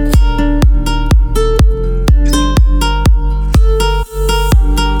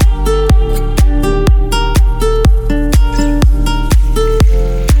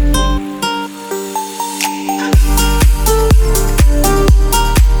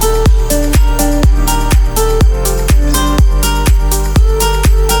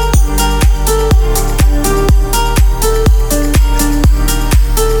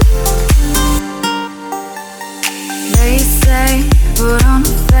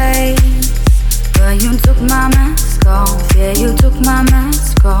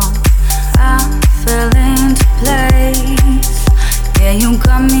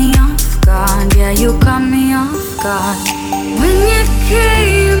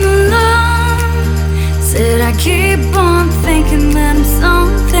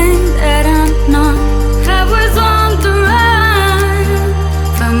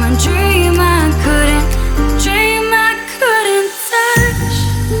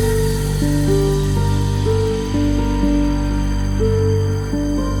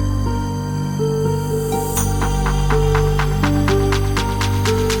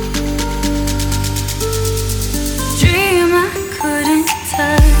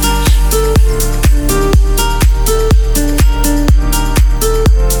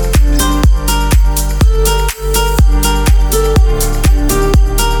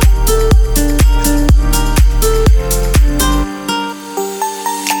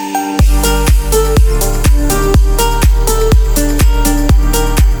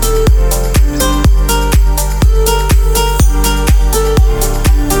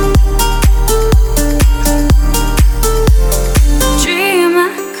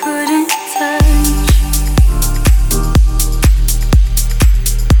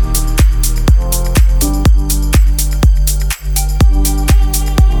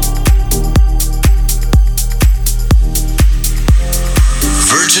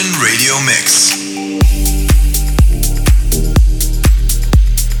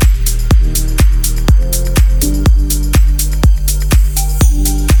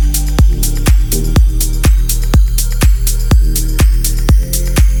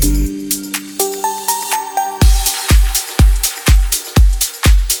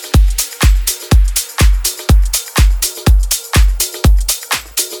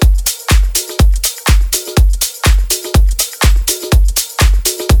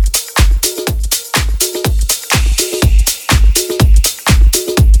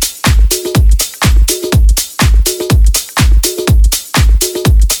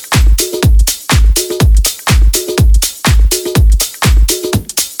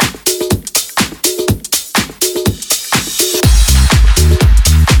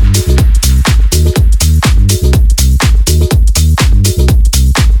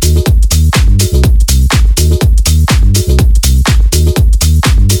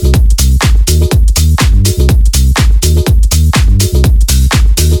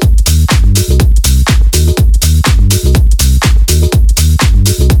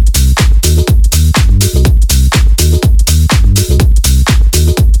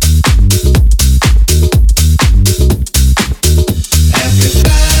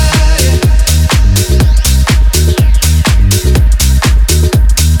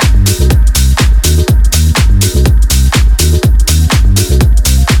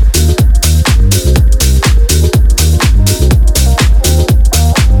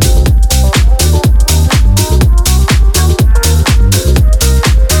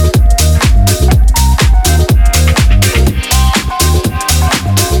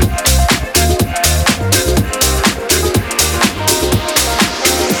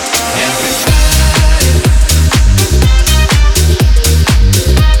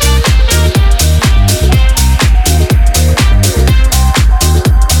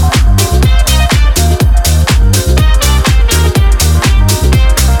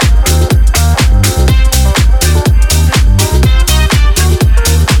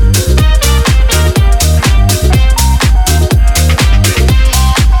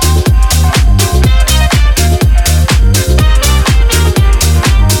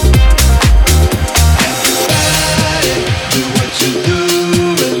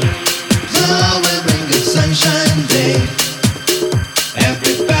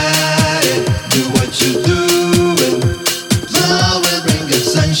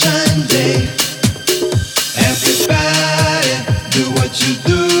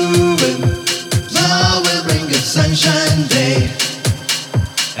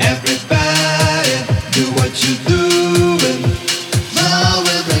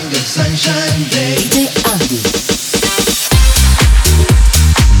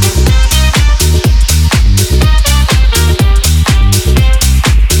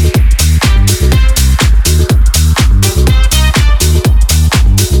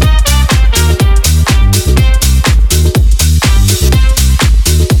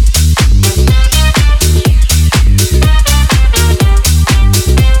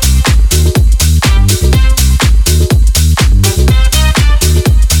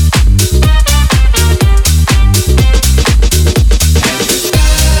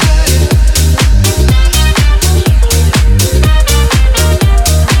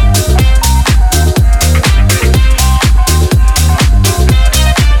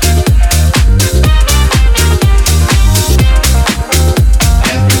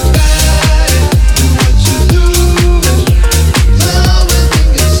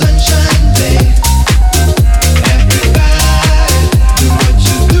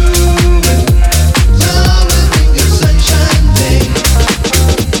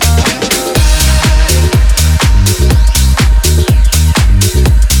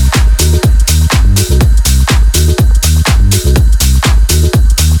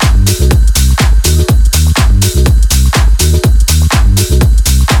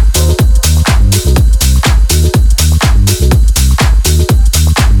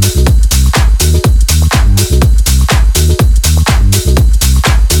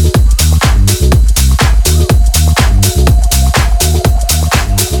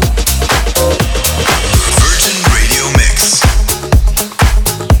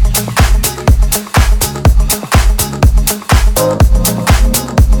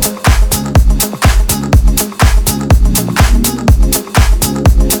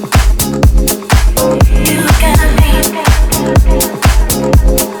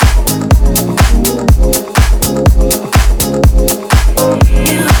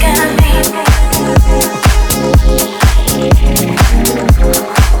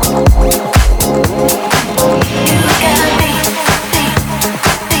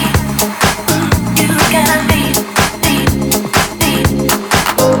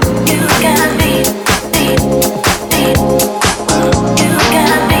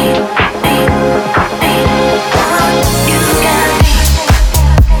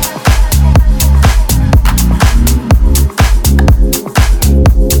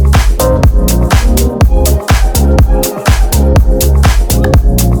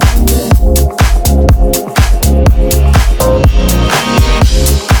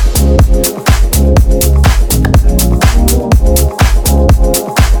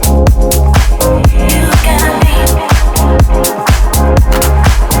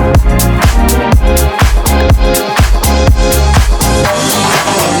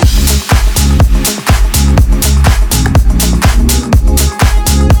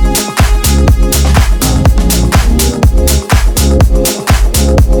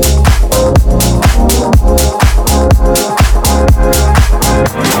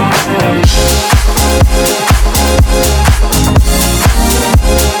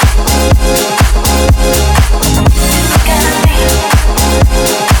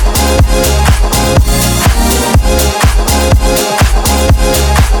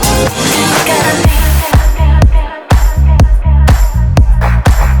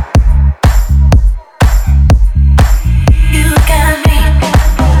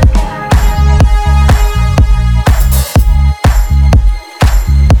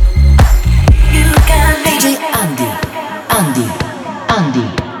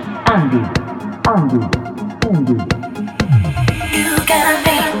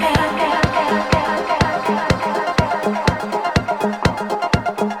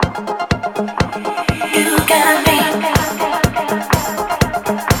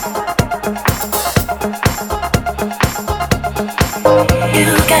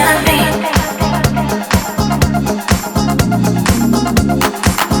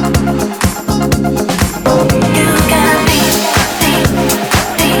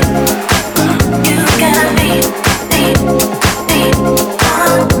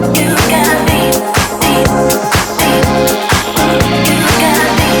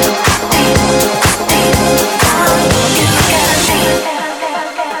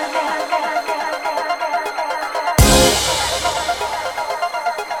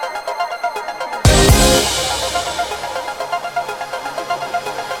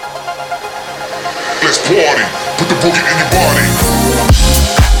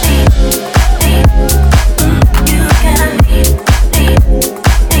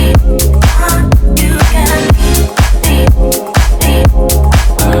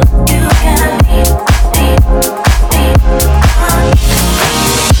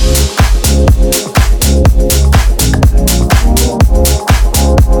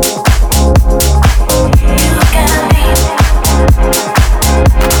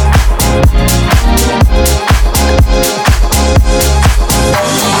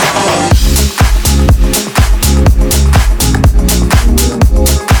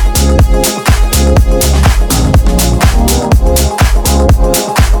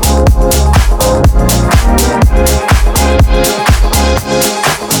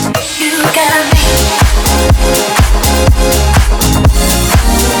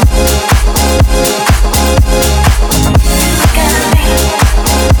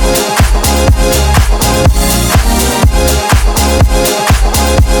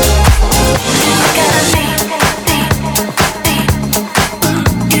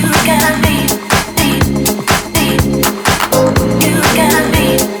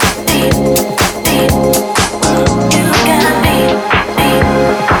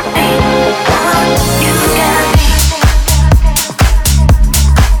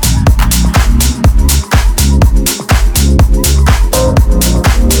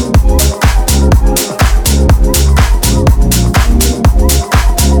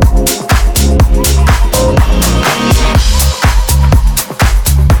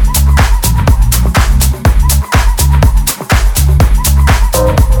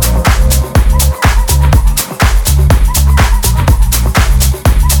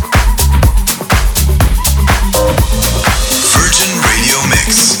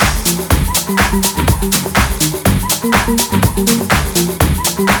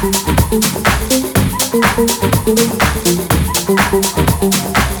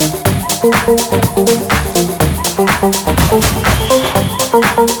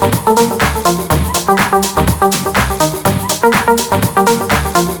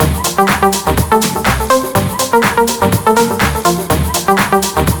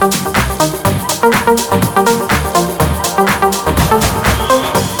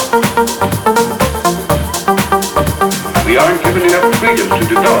 We aren't given enough freedom to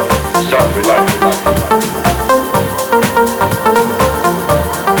develop self-reliance.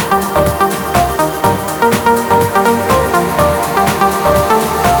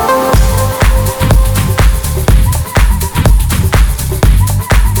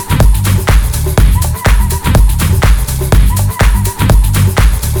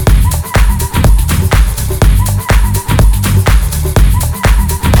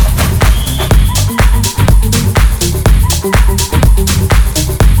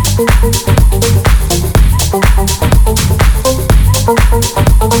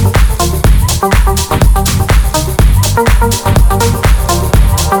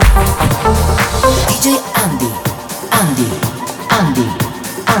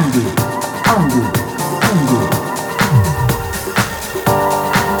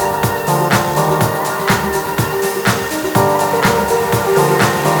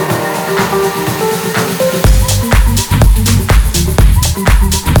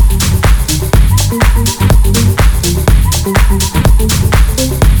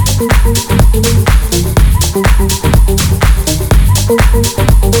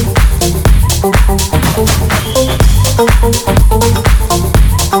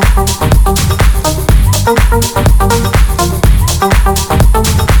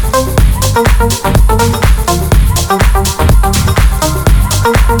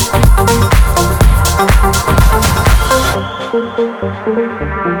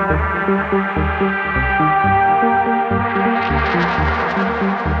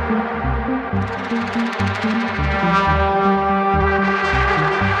 Virgin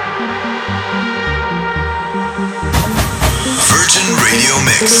Radio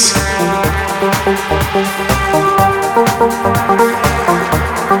Mix.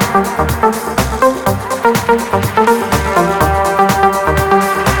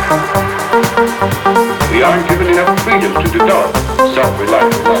 We aren't given enough freedom to develop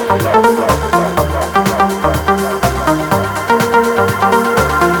self-reliance.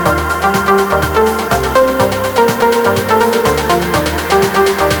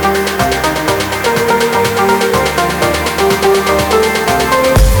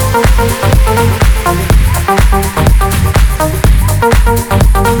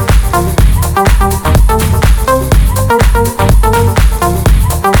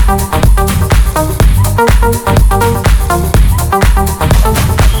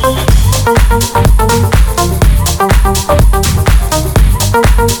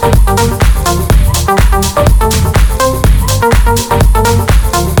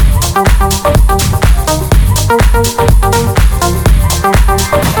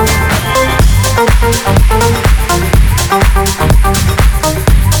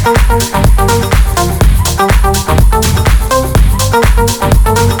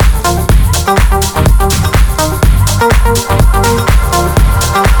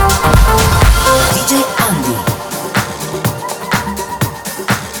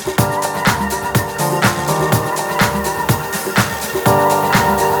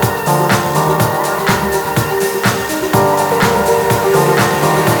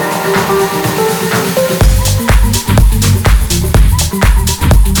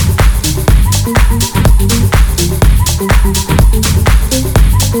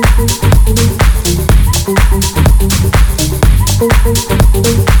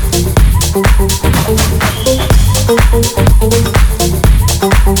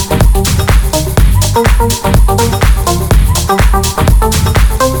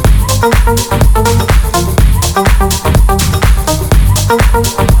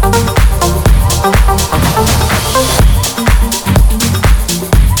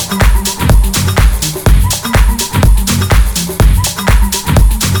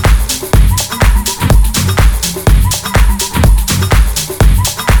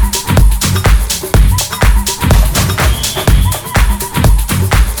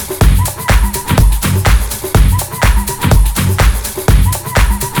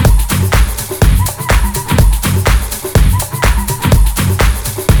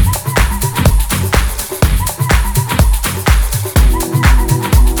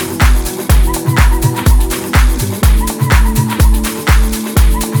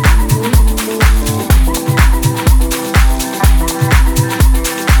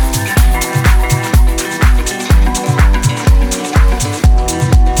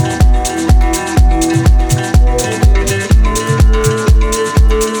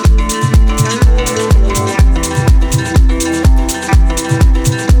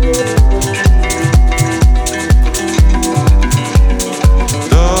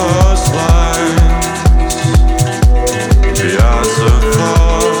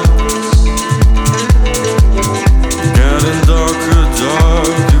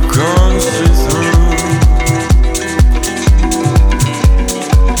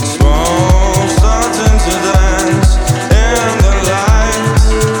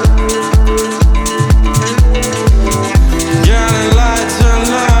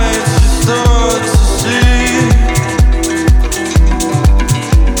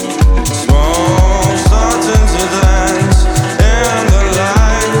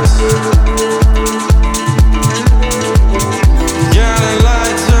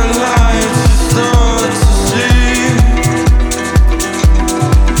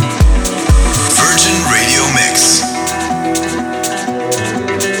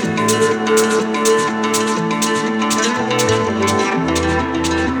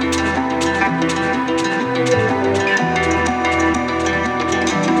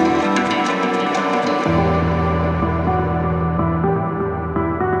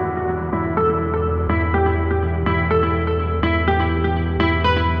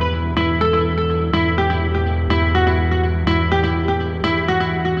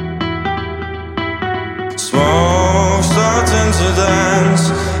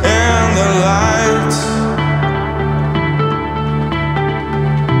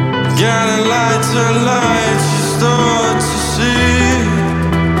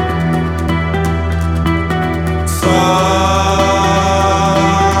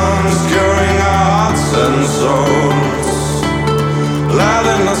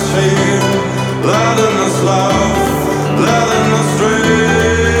 Letting us feel, letting us love, letting us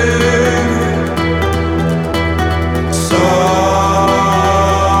dream.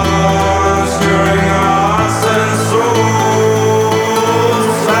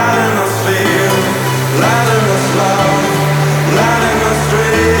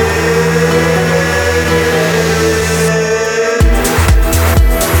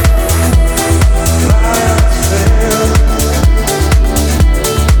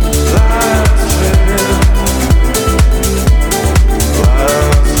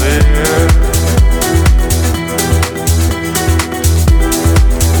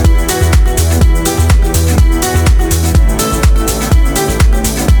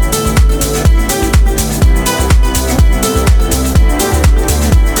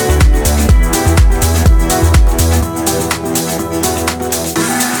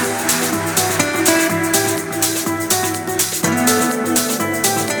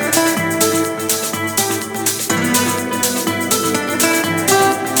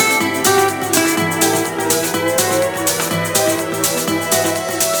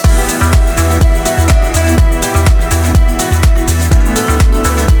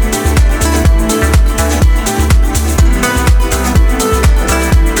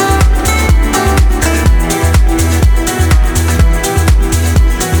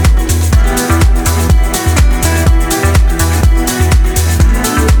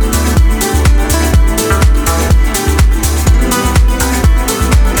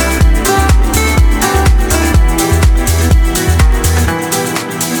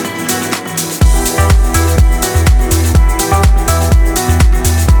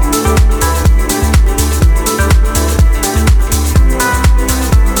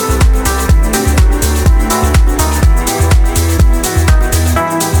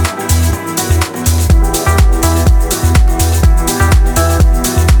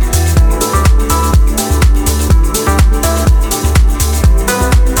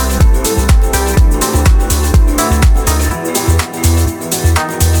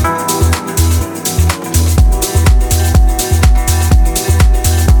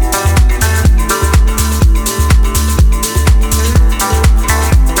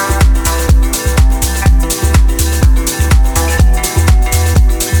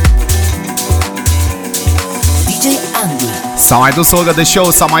 S-a mai dus o oră de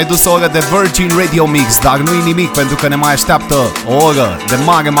show, s-a mai dus o oră de Virgin Radio Mix, dar nu-i nimic pentru că ne mai așteaptă o oră de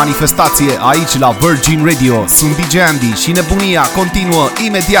mare manifestație aici la Virgin Radio. Sunt DJ Andy și nebunia continuă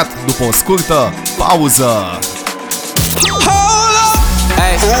imediat după o scurtă pauză.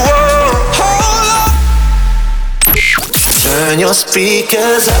 Turn your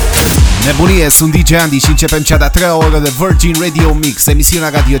speakers up. Nebunie, sunt DJ Andi și începem cea de-a treia oră de Virgin Radio Mix, emisiunea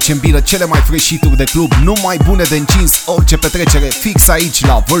radio ce îmbină cele mai fresh-hituri de club, numai bune de încins orice petrecere, fix aici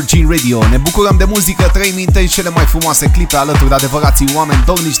la Virgin Radio. Ne bucurăm de muzică, trăim intens cele mai frumoase clipe alături de adevărații oameni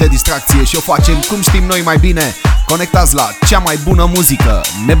dornici de distracție și o facem cum știm noi mai bine, conectați la cea mai bună muzică.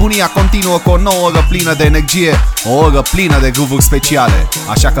 Nebunia continuă cu o nouă oră plină de energie, o oră plină de groove-uri speciale.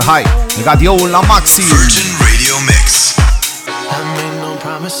 Așa că hai, radioul la maxim! Virgin Radio Mix. I made no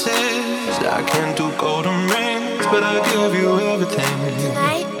promises, I can't do golden rings, but I'll give you everything.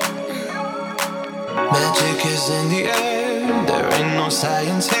 Tonight, Magic is in the air, there ain't no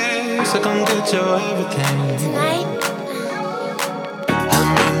science here, so come get your everything. tonight, I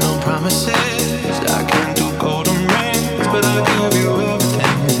made no promises, I can't do golden rings, but I'll give you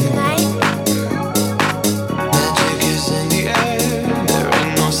everything. tonight, Magic is in the air, there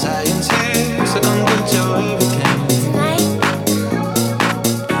ain't no science here, so come get your everything. tonight,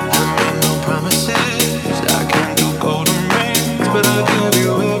 I made no promises, I can't do golden rings, but I'll give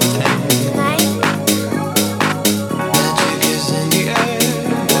you everything. tonight, Magic is in the air,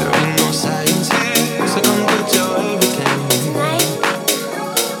 there ain't no science here, so come get your everything. tonight,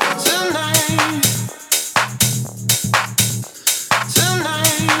 Tonight,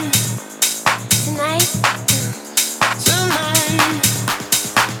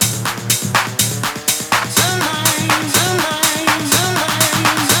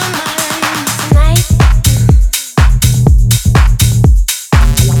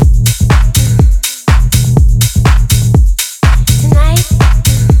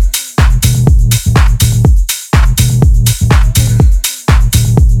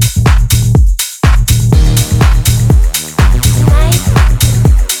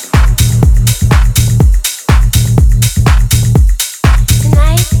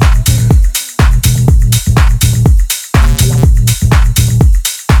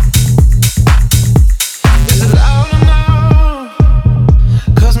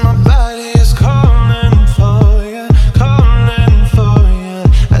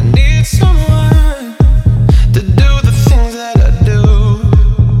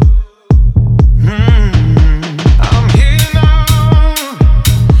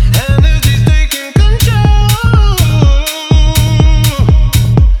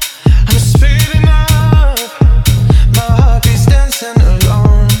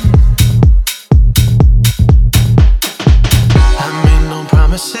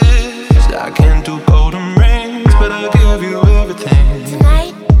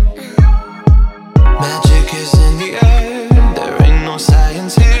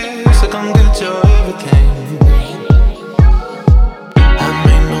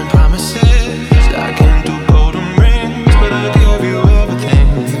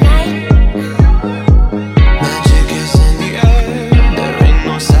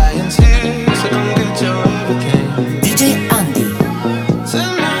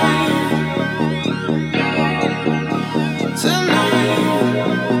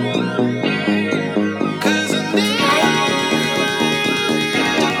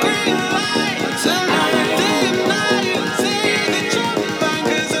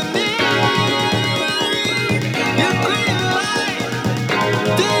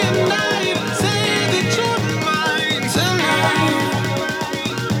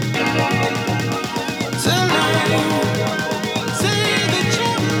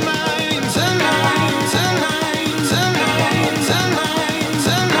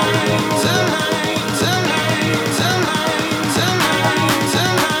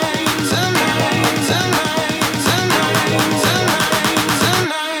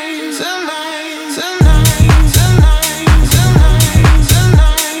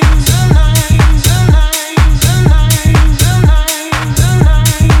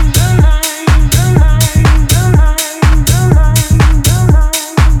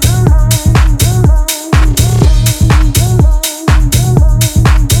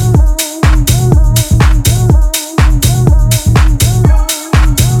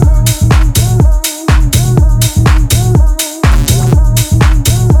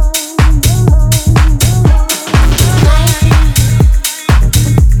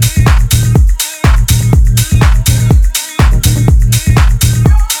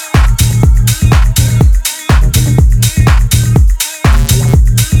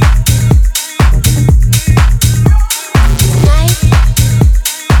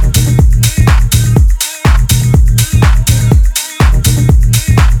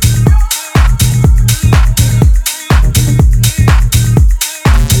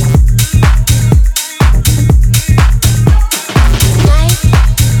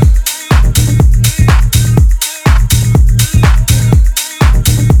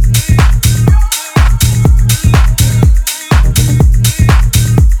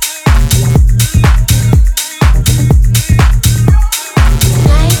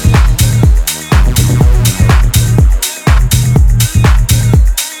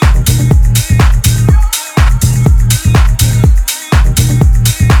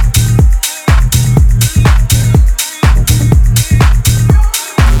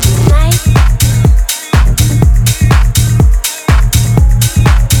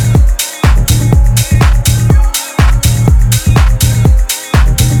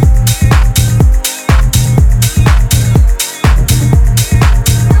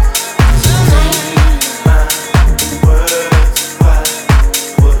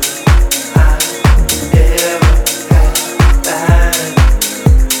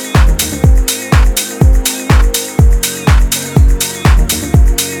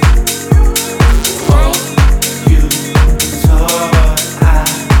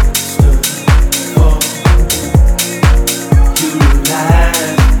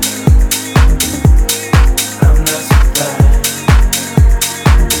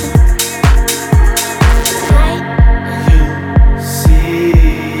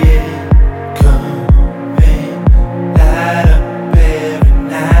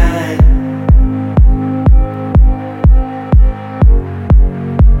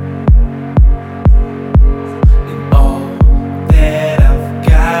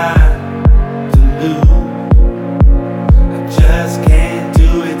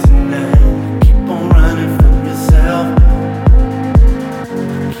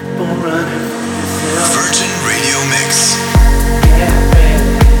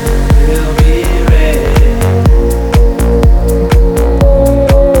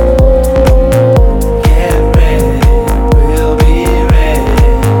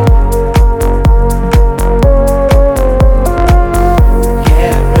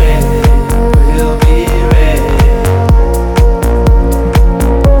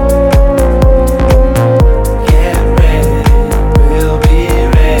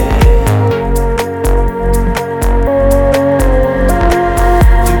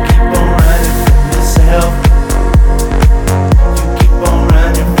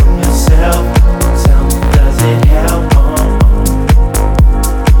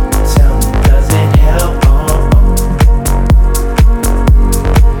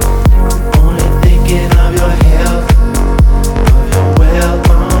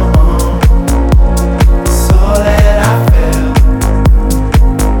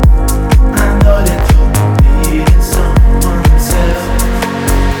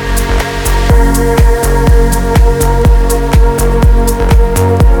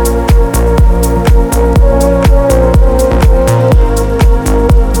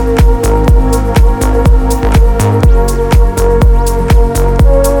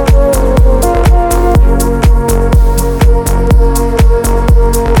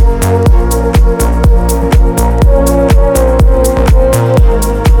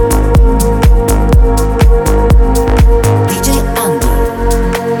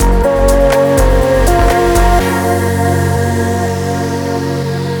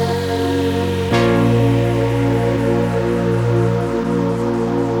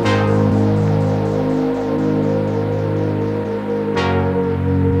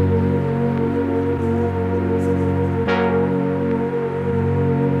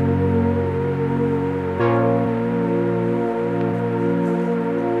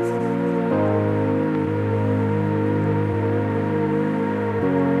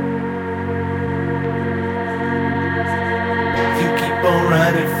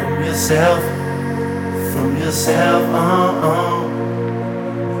 yourself, from yourself,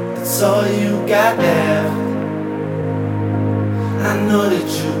 That's all you got left. I know that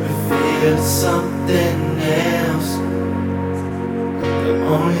you feel something else. You're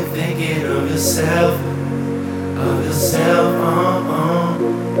only thinking of yourself,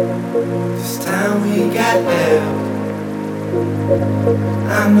 This time we got left.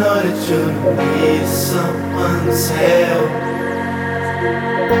 I know that you need someone's help.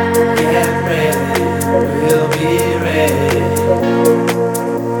 Get ready, we'll be ready.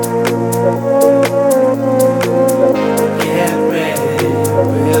 Get ready,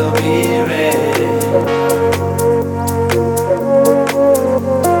 we'll be ready.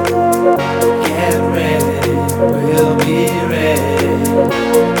 Get ready, we'll be ready.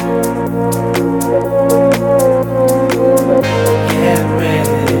 Get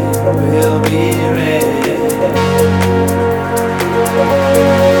ready, we'll be ready.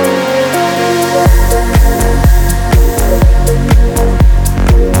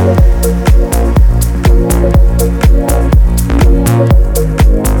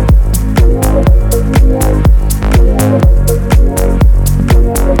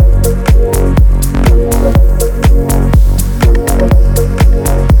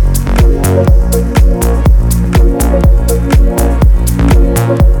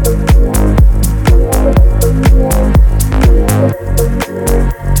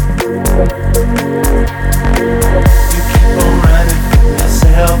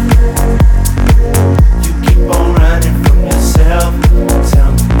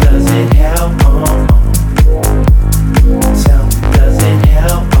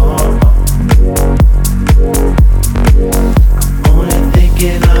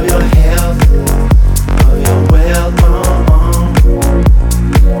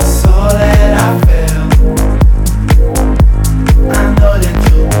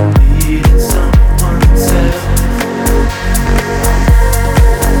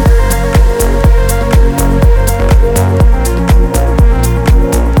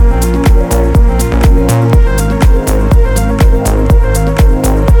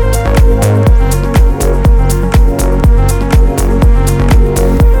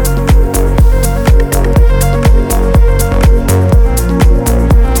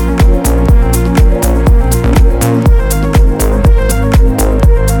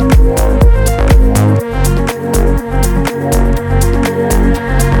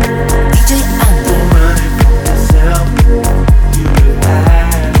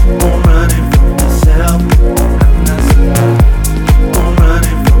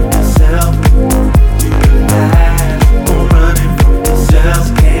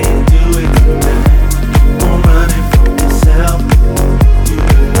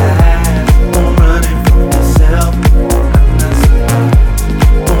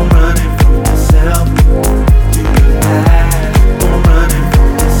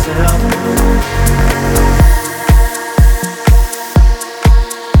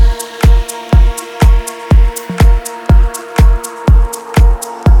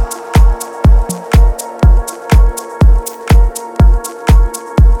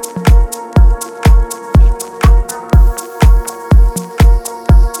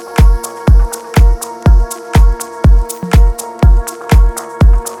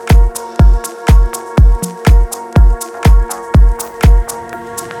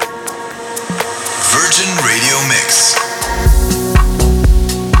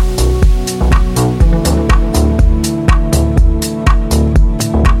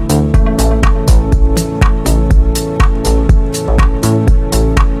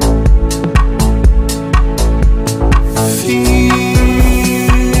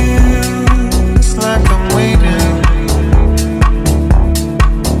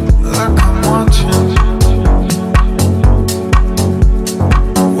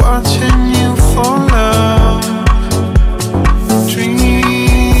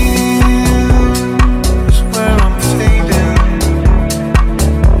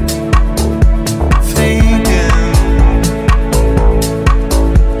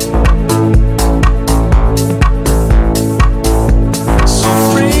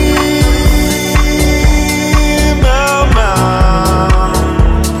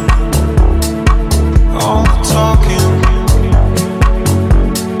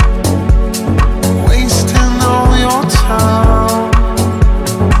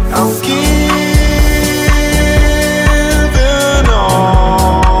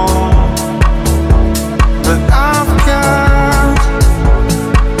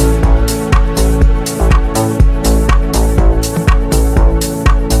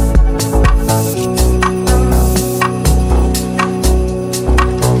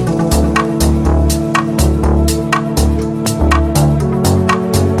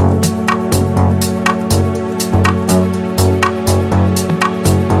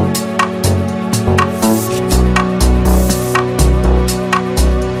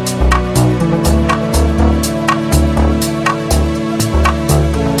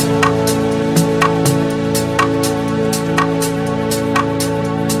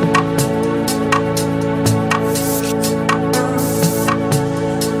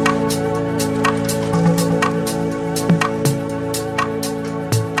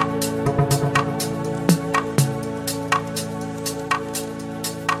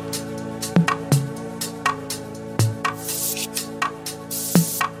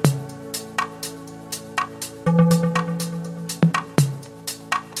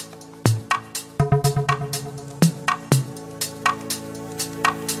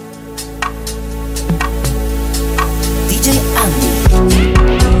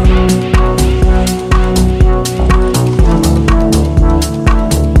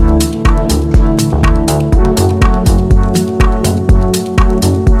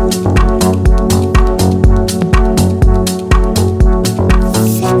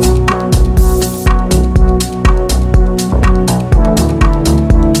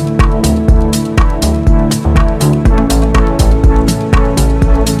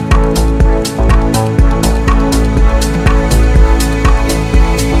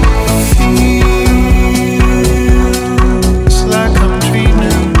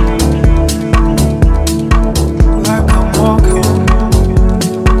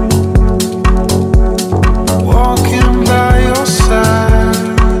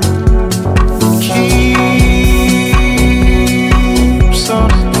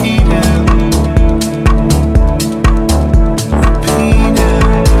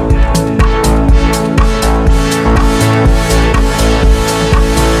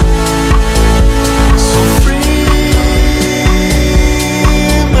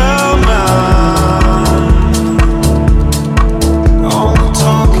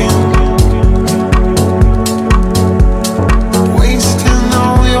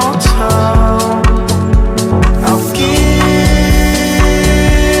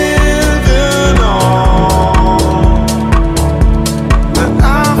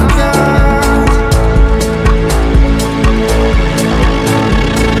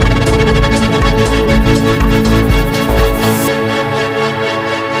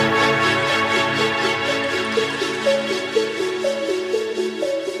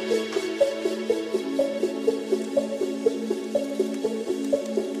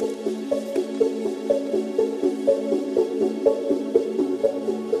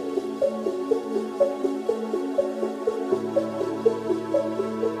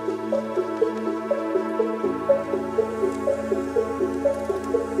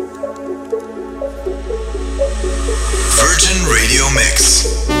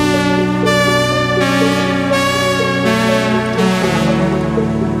 Mix.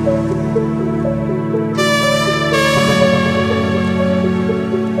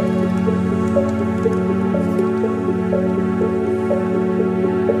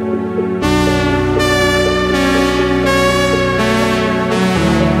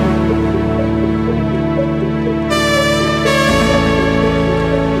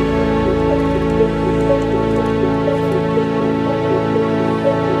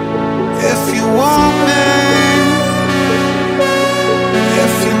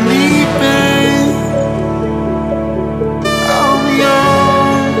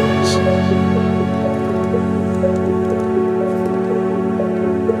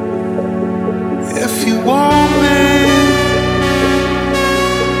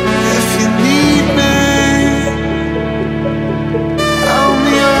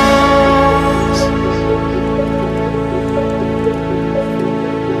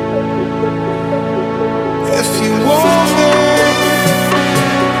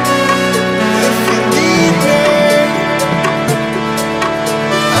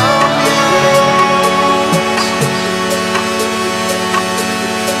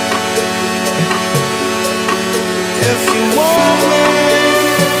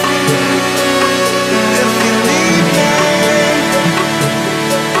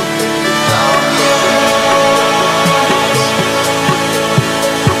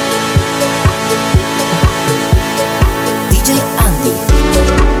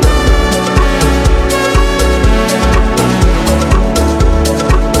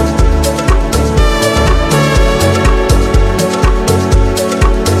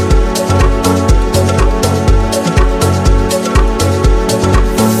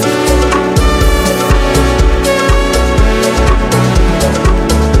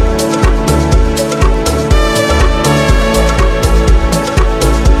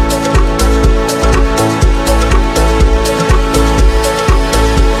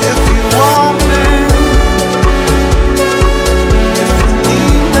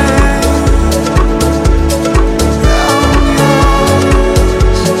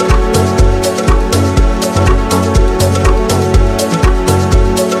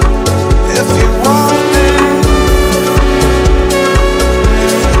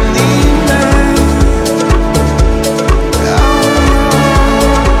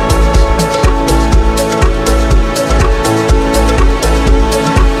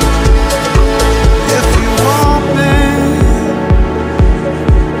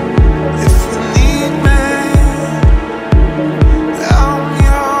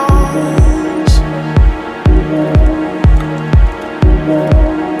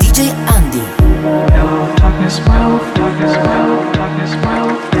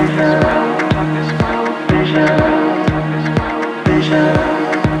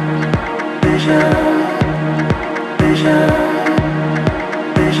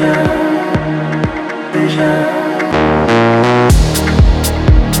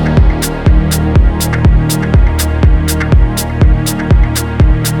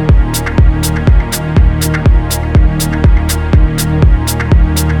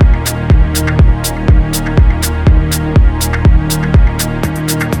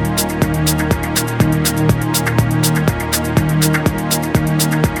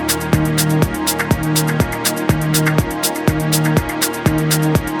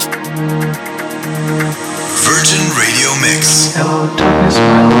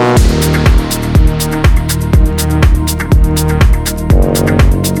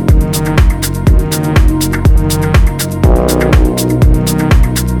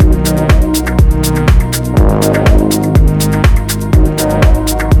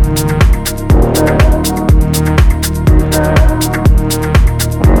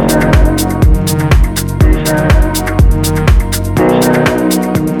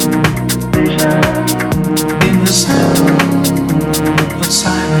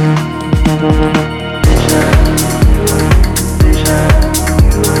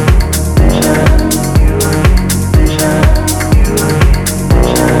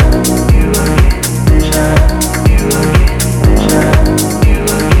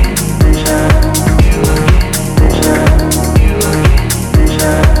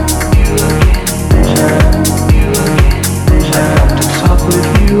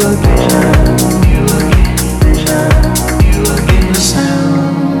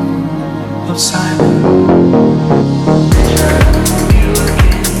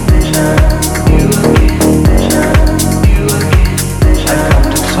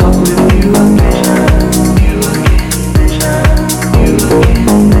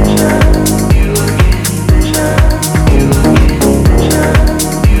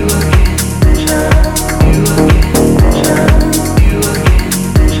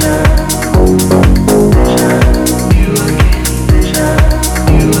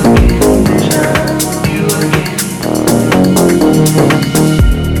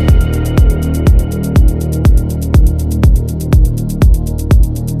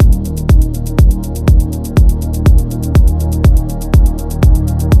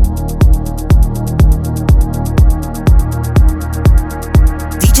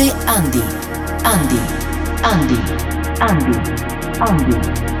 Hello,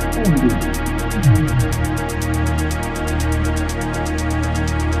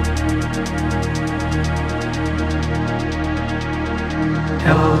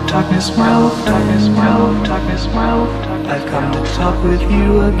 darkness, my old darkness, my old darkness, my old darkness. I've come to talk with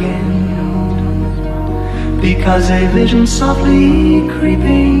you again, because a vision softly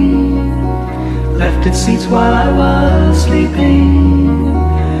creeping left its seats while I was sleeping,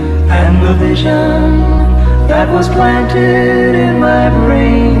 and the vision that was planted in my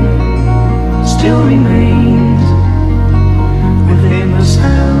brain still remains within the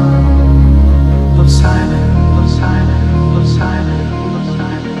sound of silence, of silence, of silence.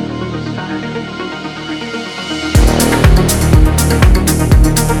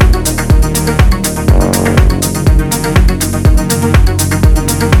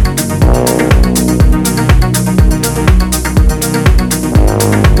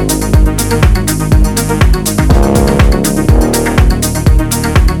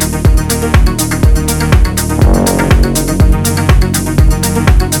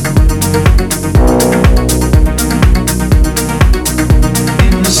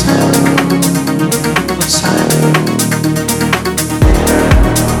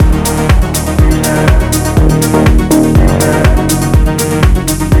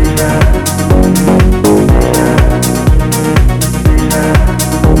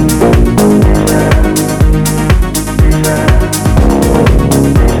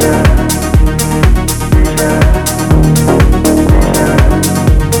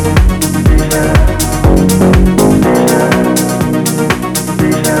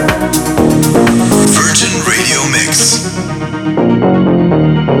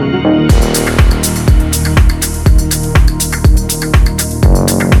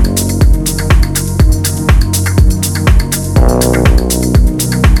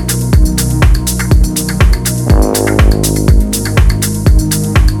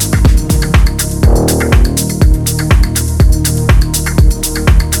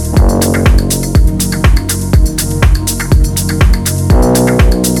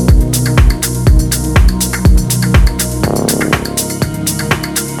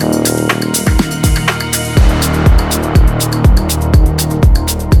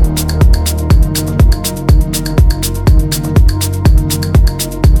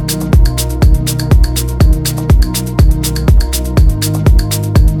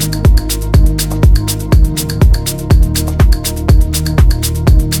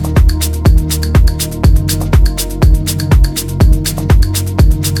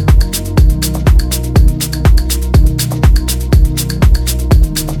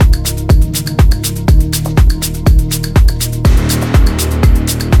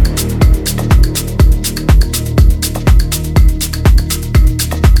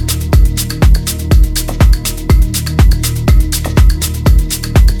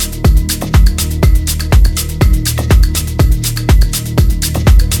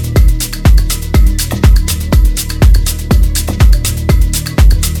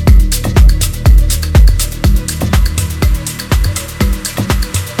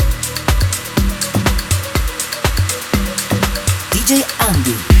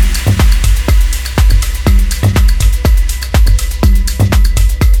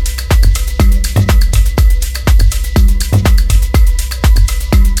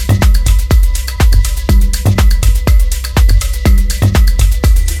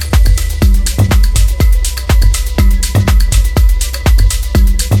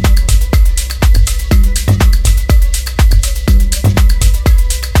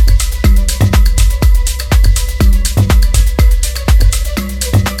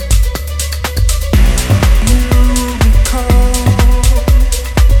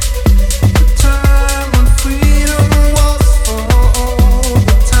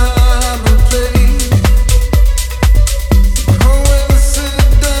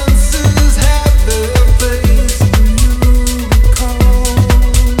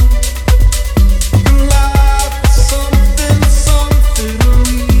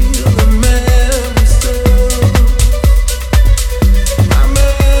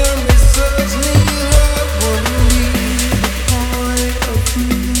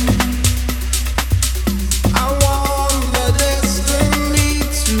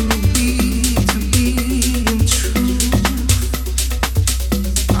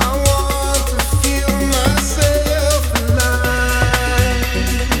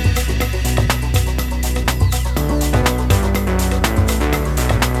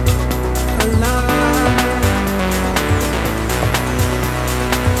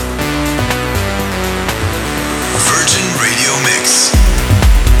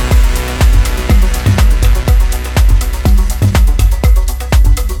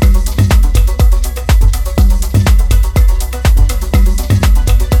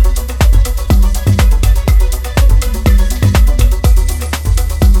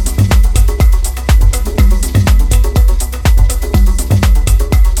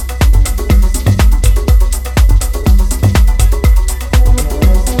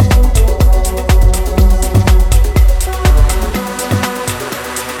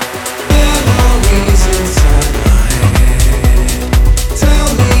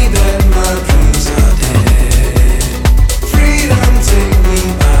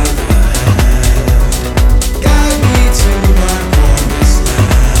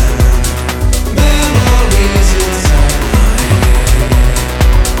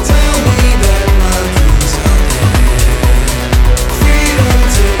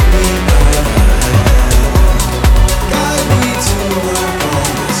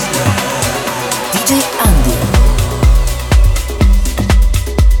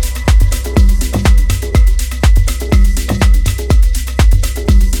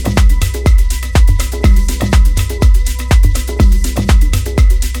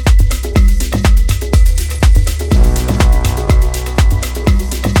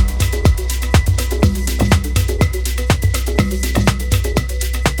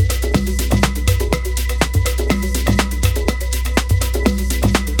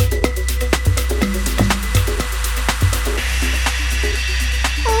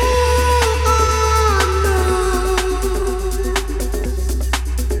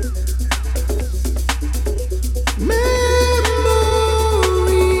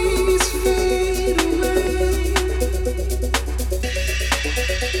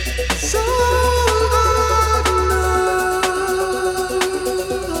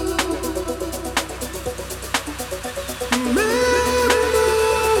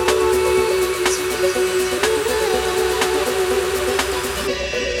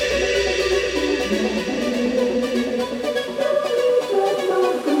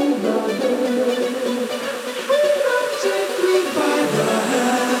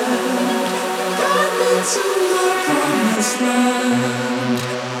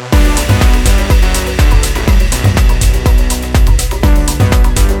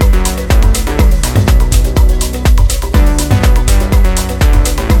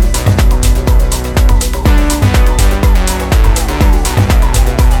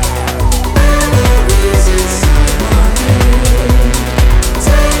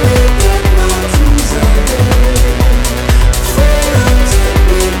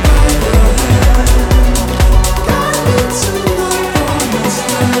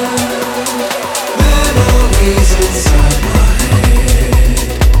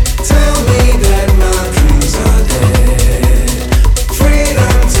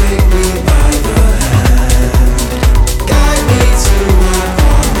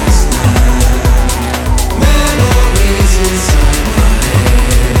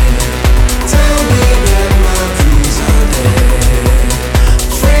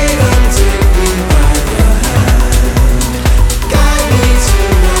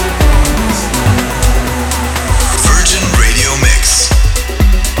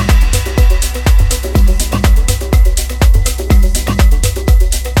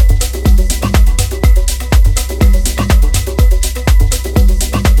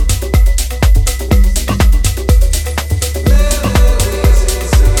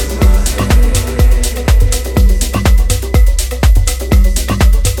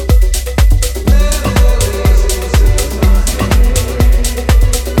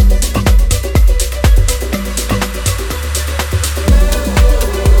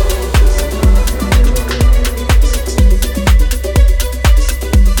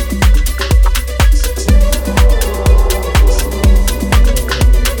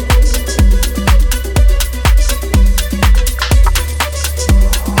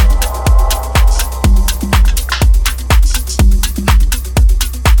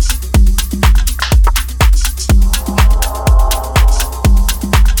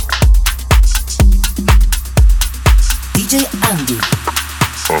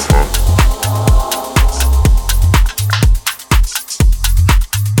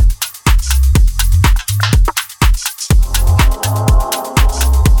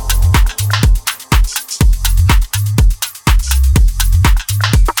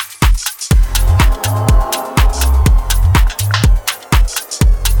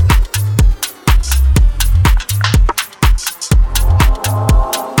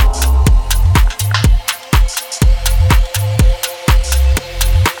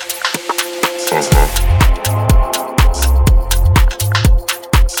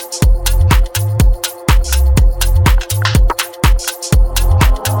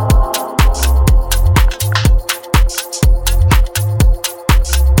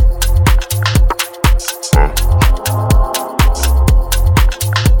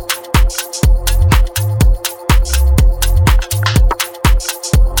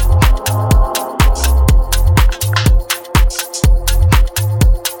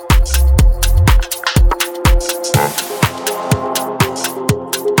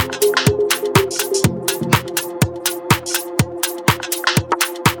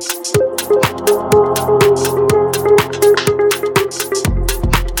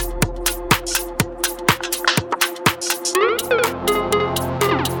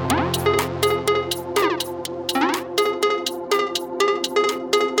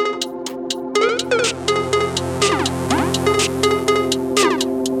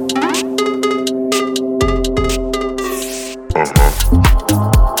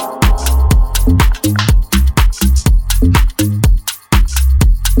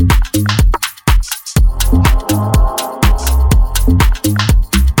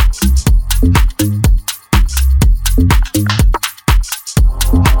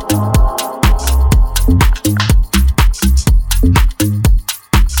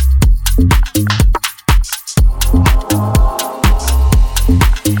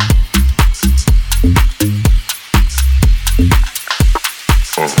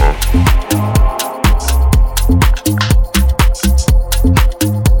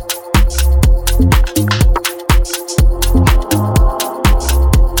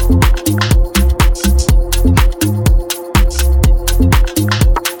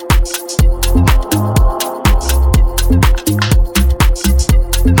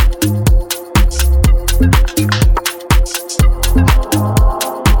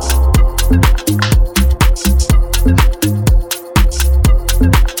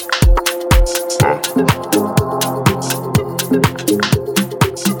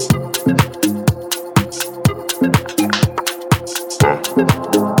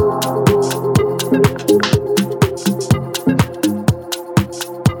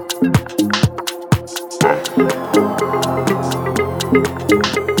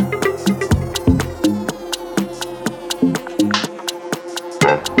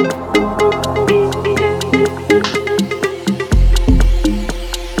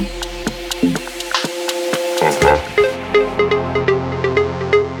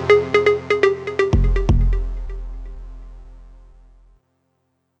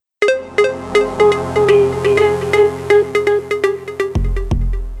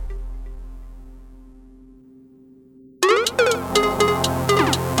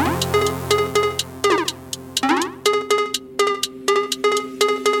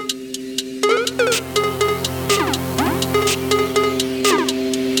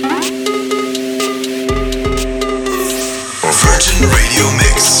 Radio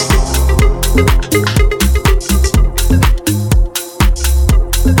Mix.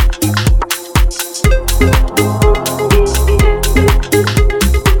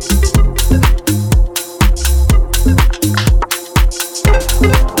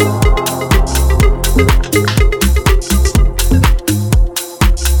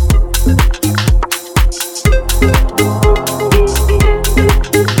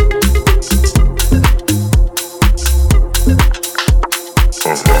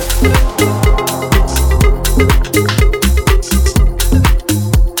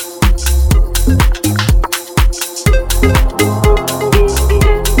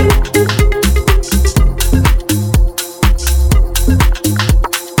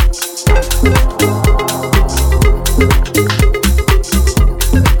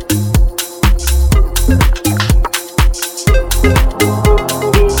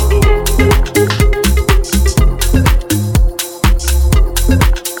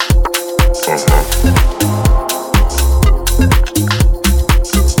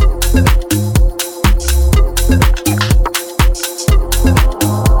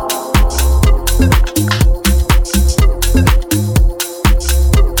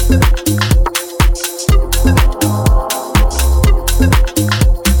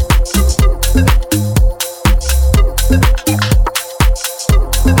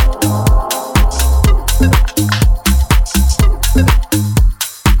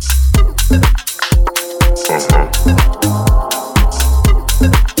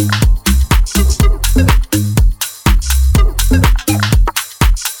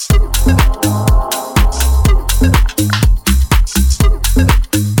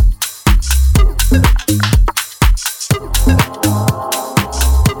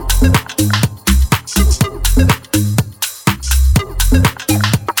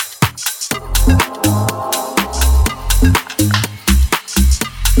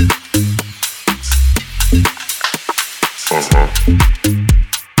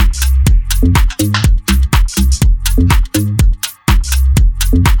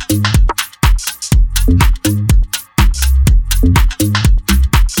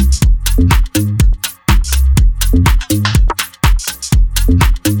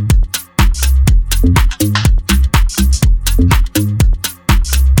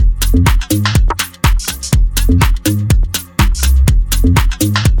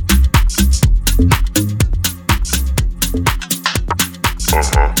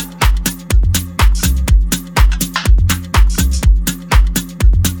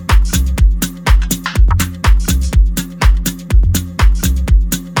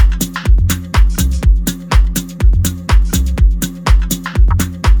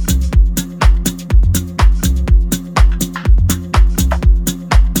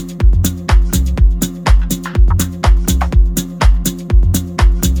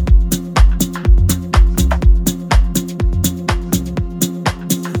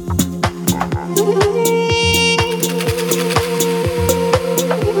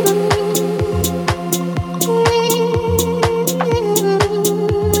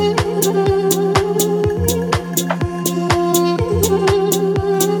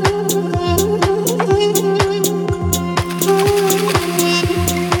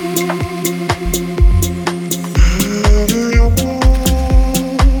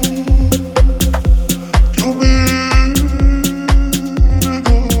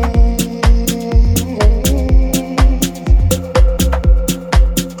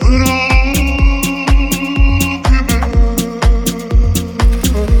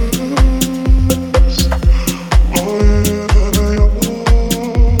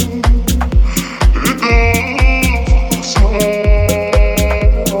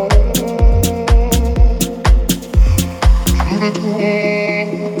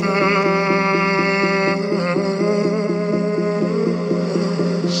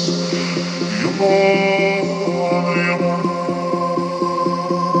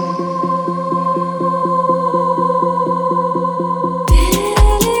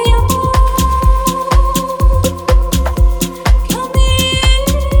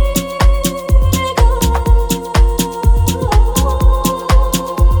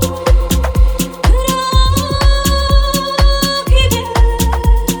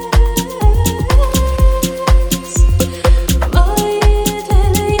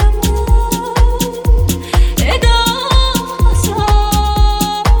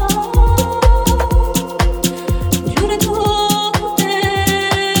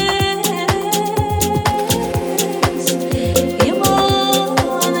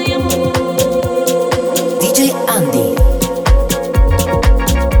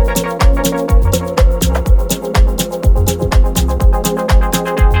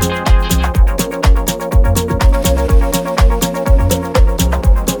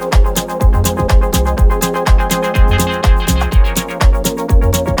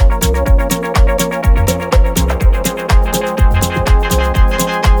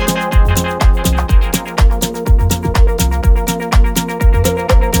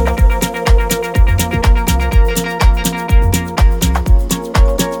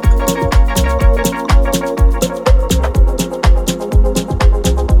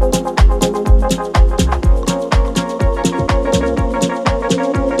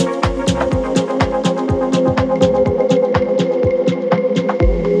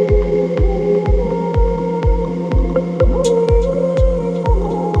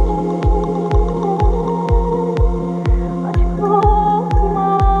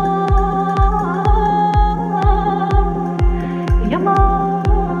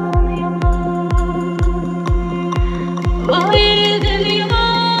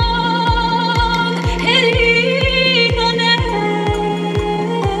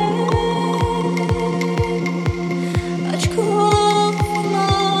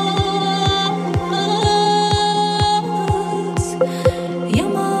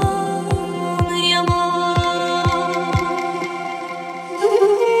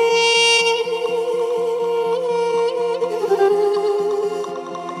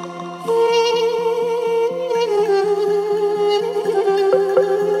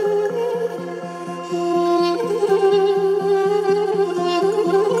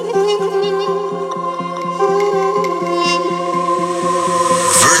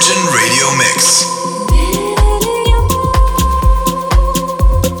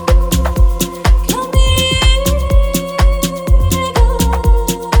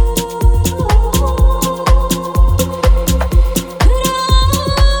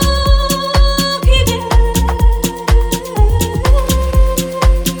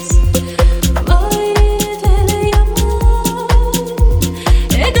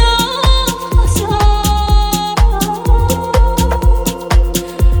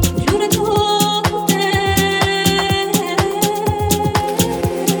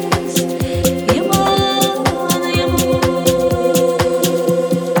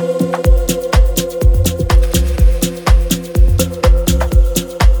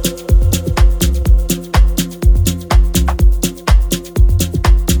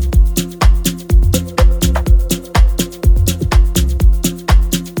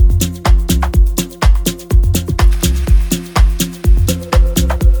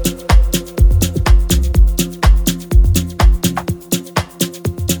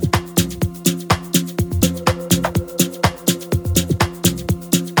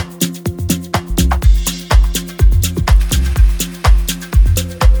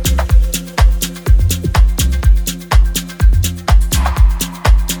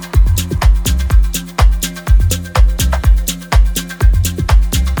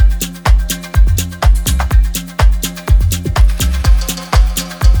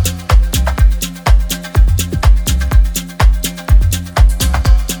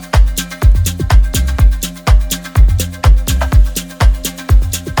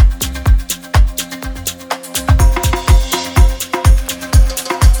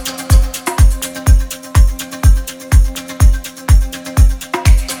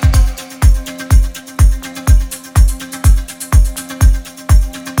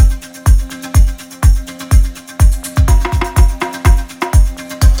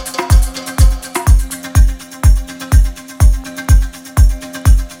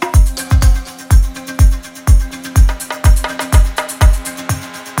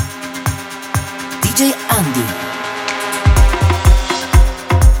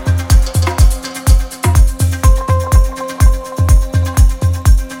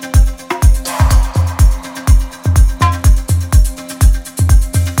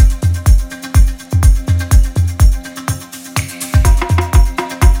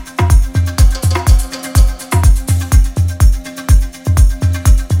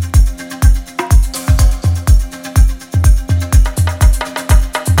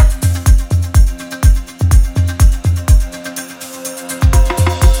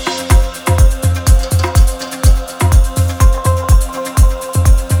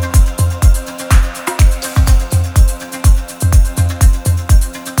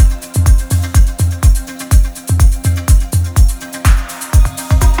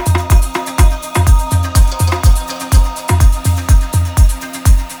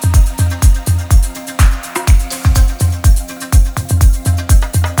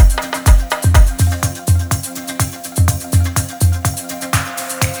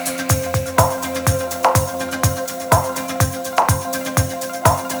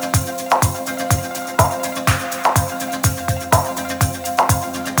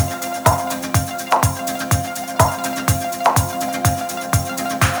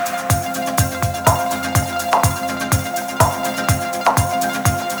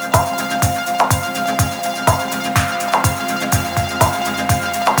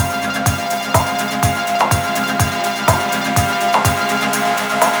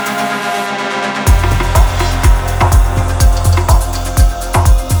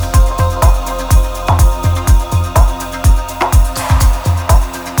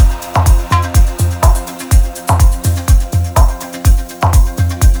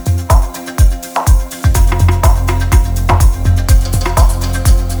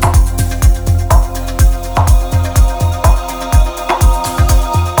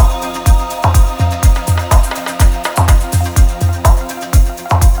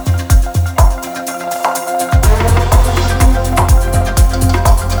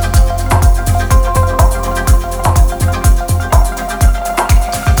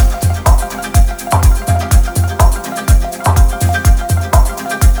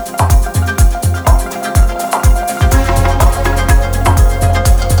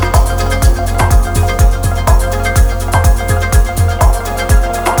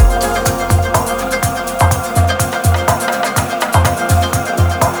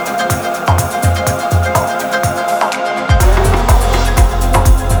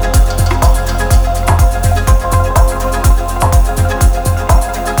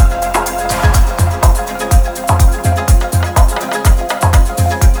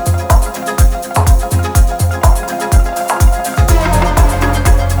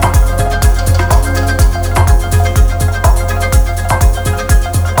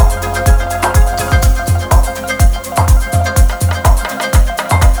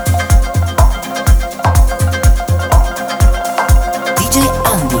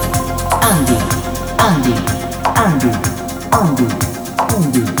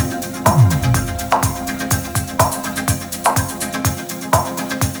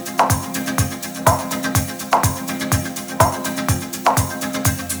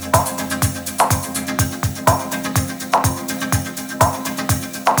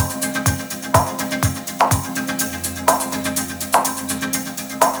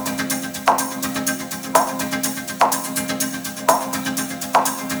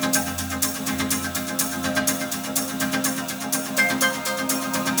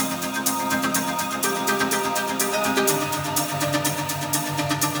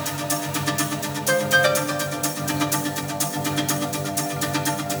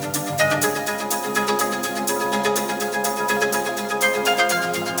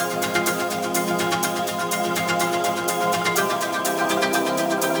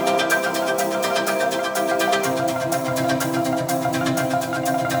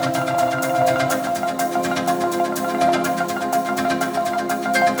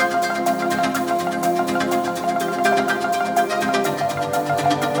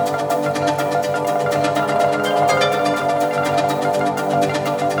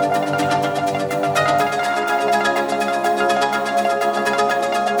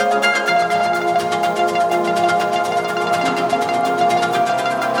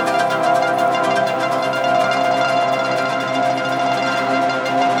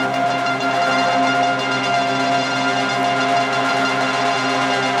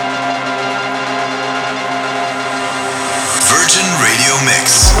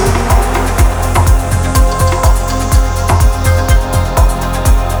 Mix.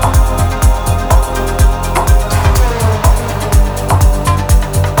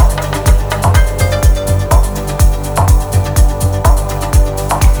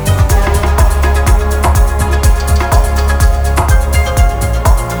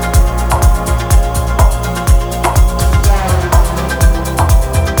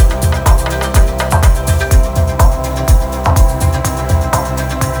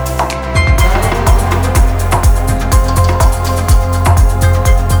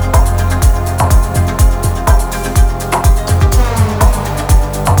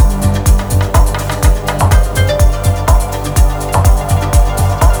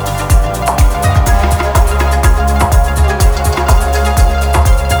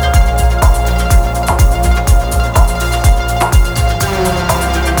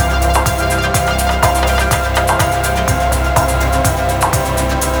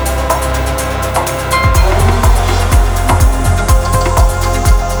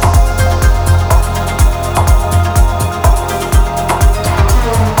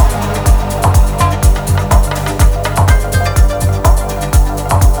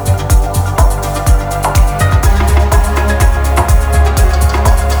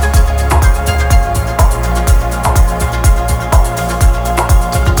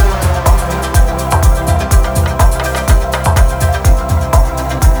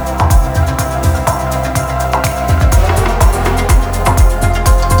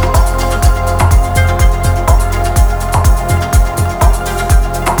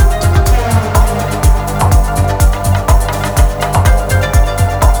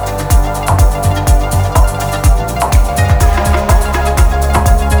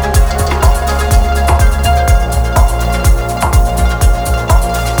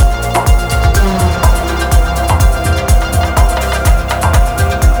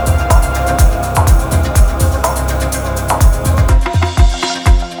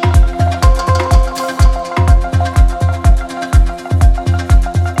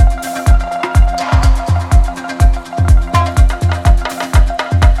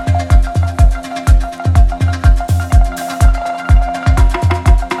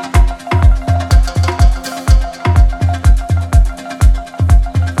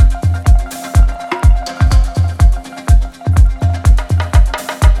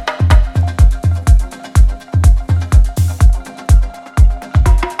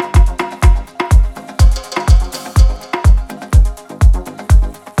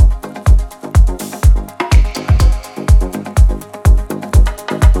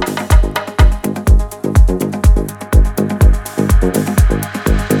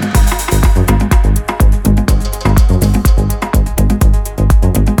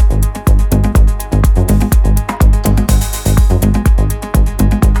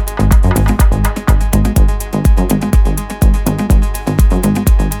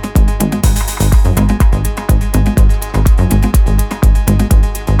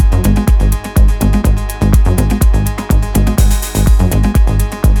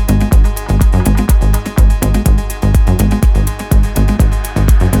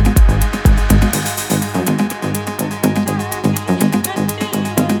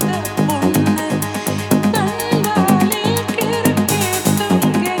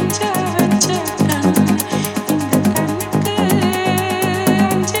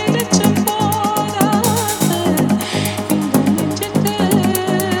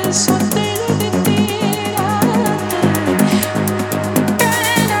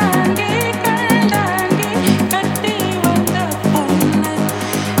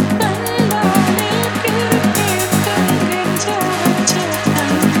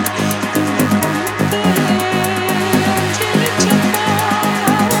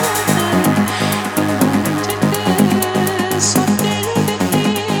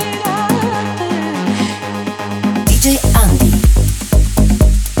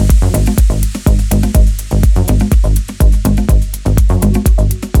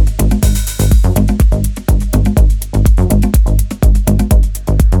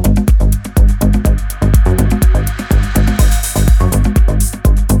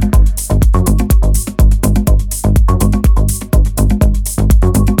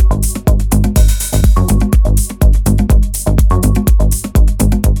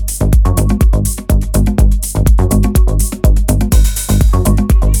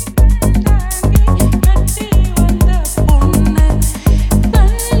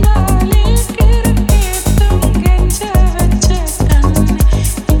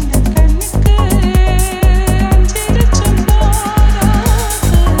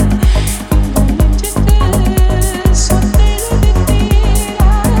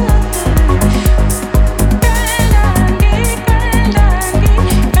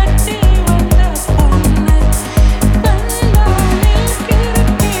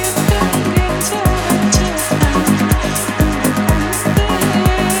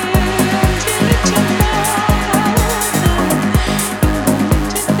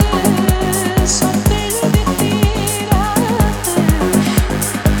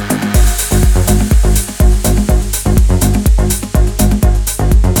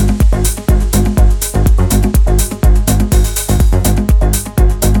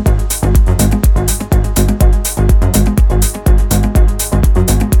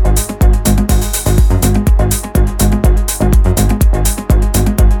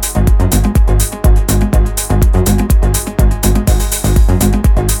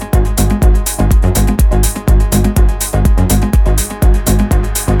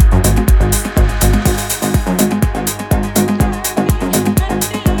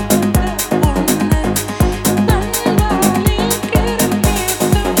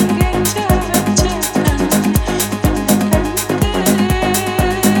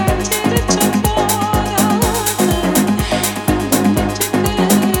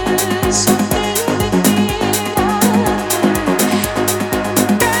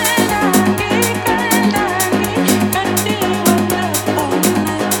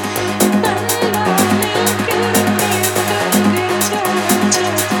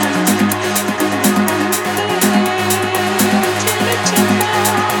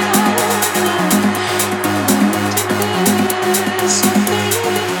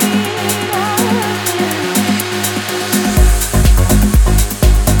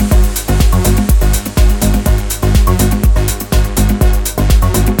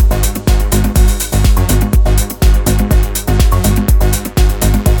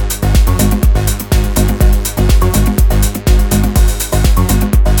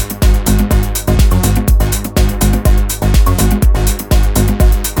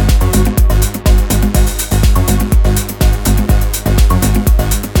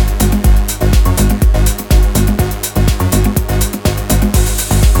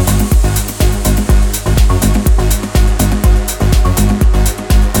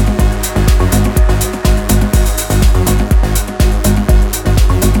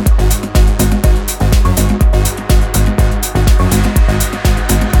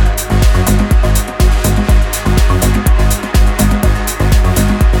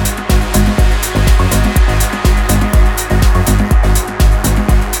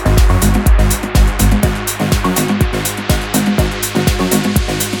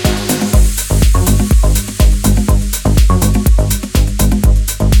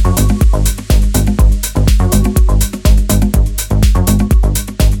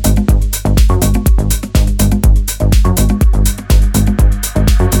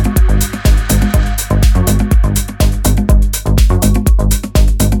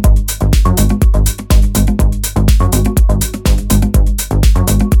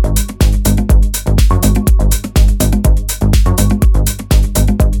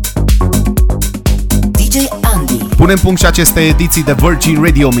 punem punct și aceste ediții de Virgin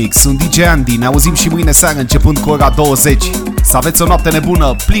Radio Mix. Sunt DJ Andi, ne auzim și mâine seară începând cu ora 20. Să aveți o noapte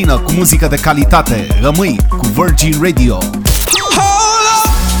nebună, plină cu muzică de calitate. Rămâi cu Virgin Radio. Hold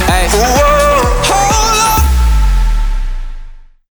up. Hey.